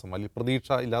വിശ്വാസം അല്ലെങ്കിൽ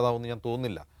പ്രതീക്ഷ ഇല്ലാതാവുമെന്ന് ഞാൻ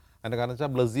തോന്നുന്നില്ല. അതിൻ്റെ കാരണം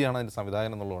വെച്ചാൽ ബ്ലസ്സിയാണ് അതിൻ്റെ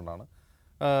സംവിധായകൻ എന്നുള്ളതുകൊണ്ടാണ്.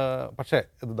 പക്ഷേ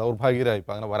ഇത് ദൗർഭാഗ്യകരമായി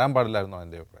ഇപ്പോൾ അങ്ങനെ വരാൻ പാടില്ലായിരുന്നു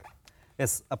എൻ്റെ അഭിപ്രായം.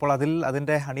 യെസ്, അപ്പോൾ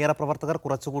അതിൻ്റെ അണിയറ പ്രവർത്തകർ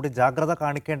കുറച്ചുകൂടി ജാഗ്രത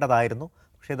കാണിക്കേണ്ടതായിരുന്നു.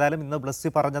 പക്ഷേ ഏതായാലും ഇന്ന് ബ്ലസ്സി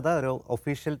പറഞ്ഞത് ഒരു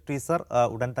ഒഫീഷ്യൽ ടീസർ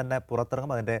ഉടൻ തന്നെ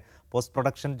പുറത്തിറങ്ങും. അതിൻ്റെ പോസ്റ്റ്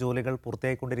പ്രൊഡക്ഷൻ ജോലികൾ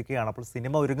പൂർത്തിയായിക്കൊണ്ടിരിക്കുകയാണ്. അപ്പോൾ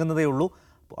സിനിമ ഒരുങ്ങുന്നതേ ഉള്ളൂ.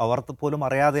 അവർ പോലും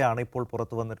അറിയാതെയാണ് ഇപ്പോൾ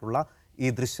പുറത്തു വന്നിട്ടുള്ള ഈ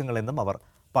ദൃശ്യങ്ങളെന്നും അവർ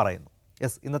പറയുന്നു.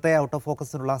 യെസ്, ഇന്നത്തെ ഔട്ട് ഓഫ്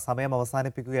ഫോക്കസിനുള്ള സമയം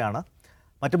അവസാനിപ്പിക്കുകയാണ്.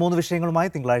 മറ്റ് 3 വിഷയങ്ങളുമായി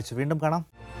തിങ്കളാഴ്ച വീണ്ടും കാണാം.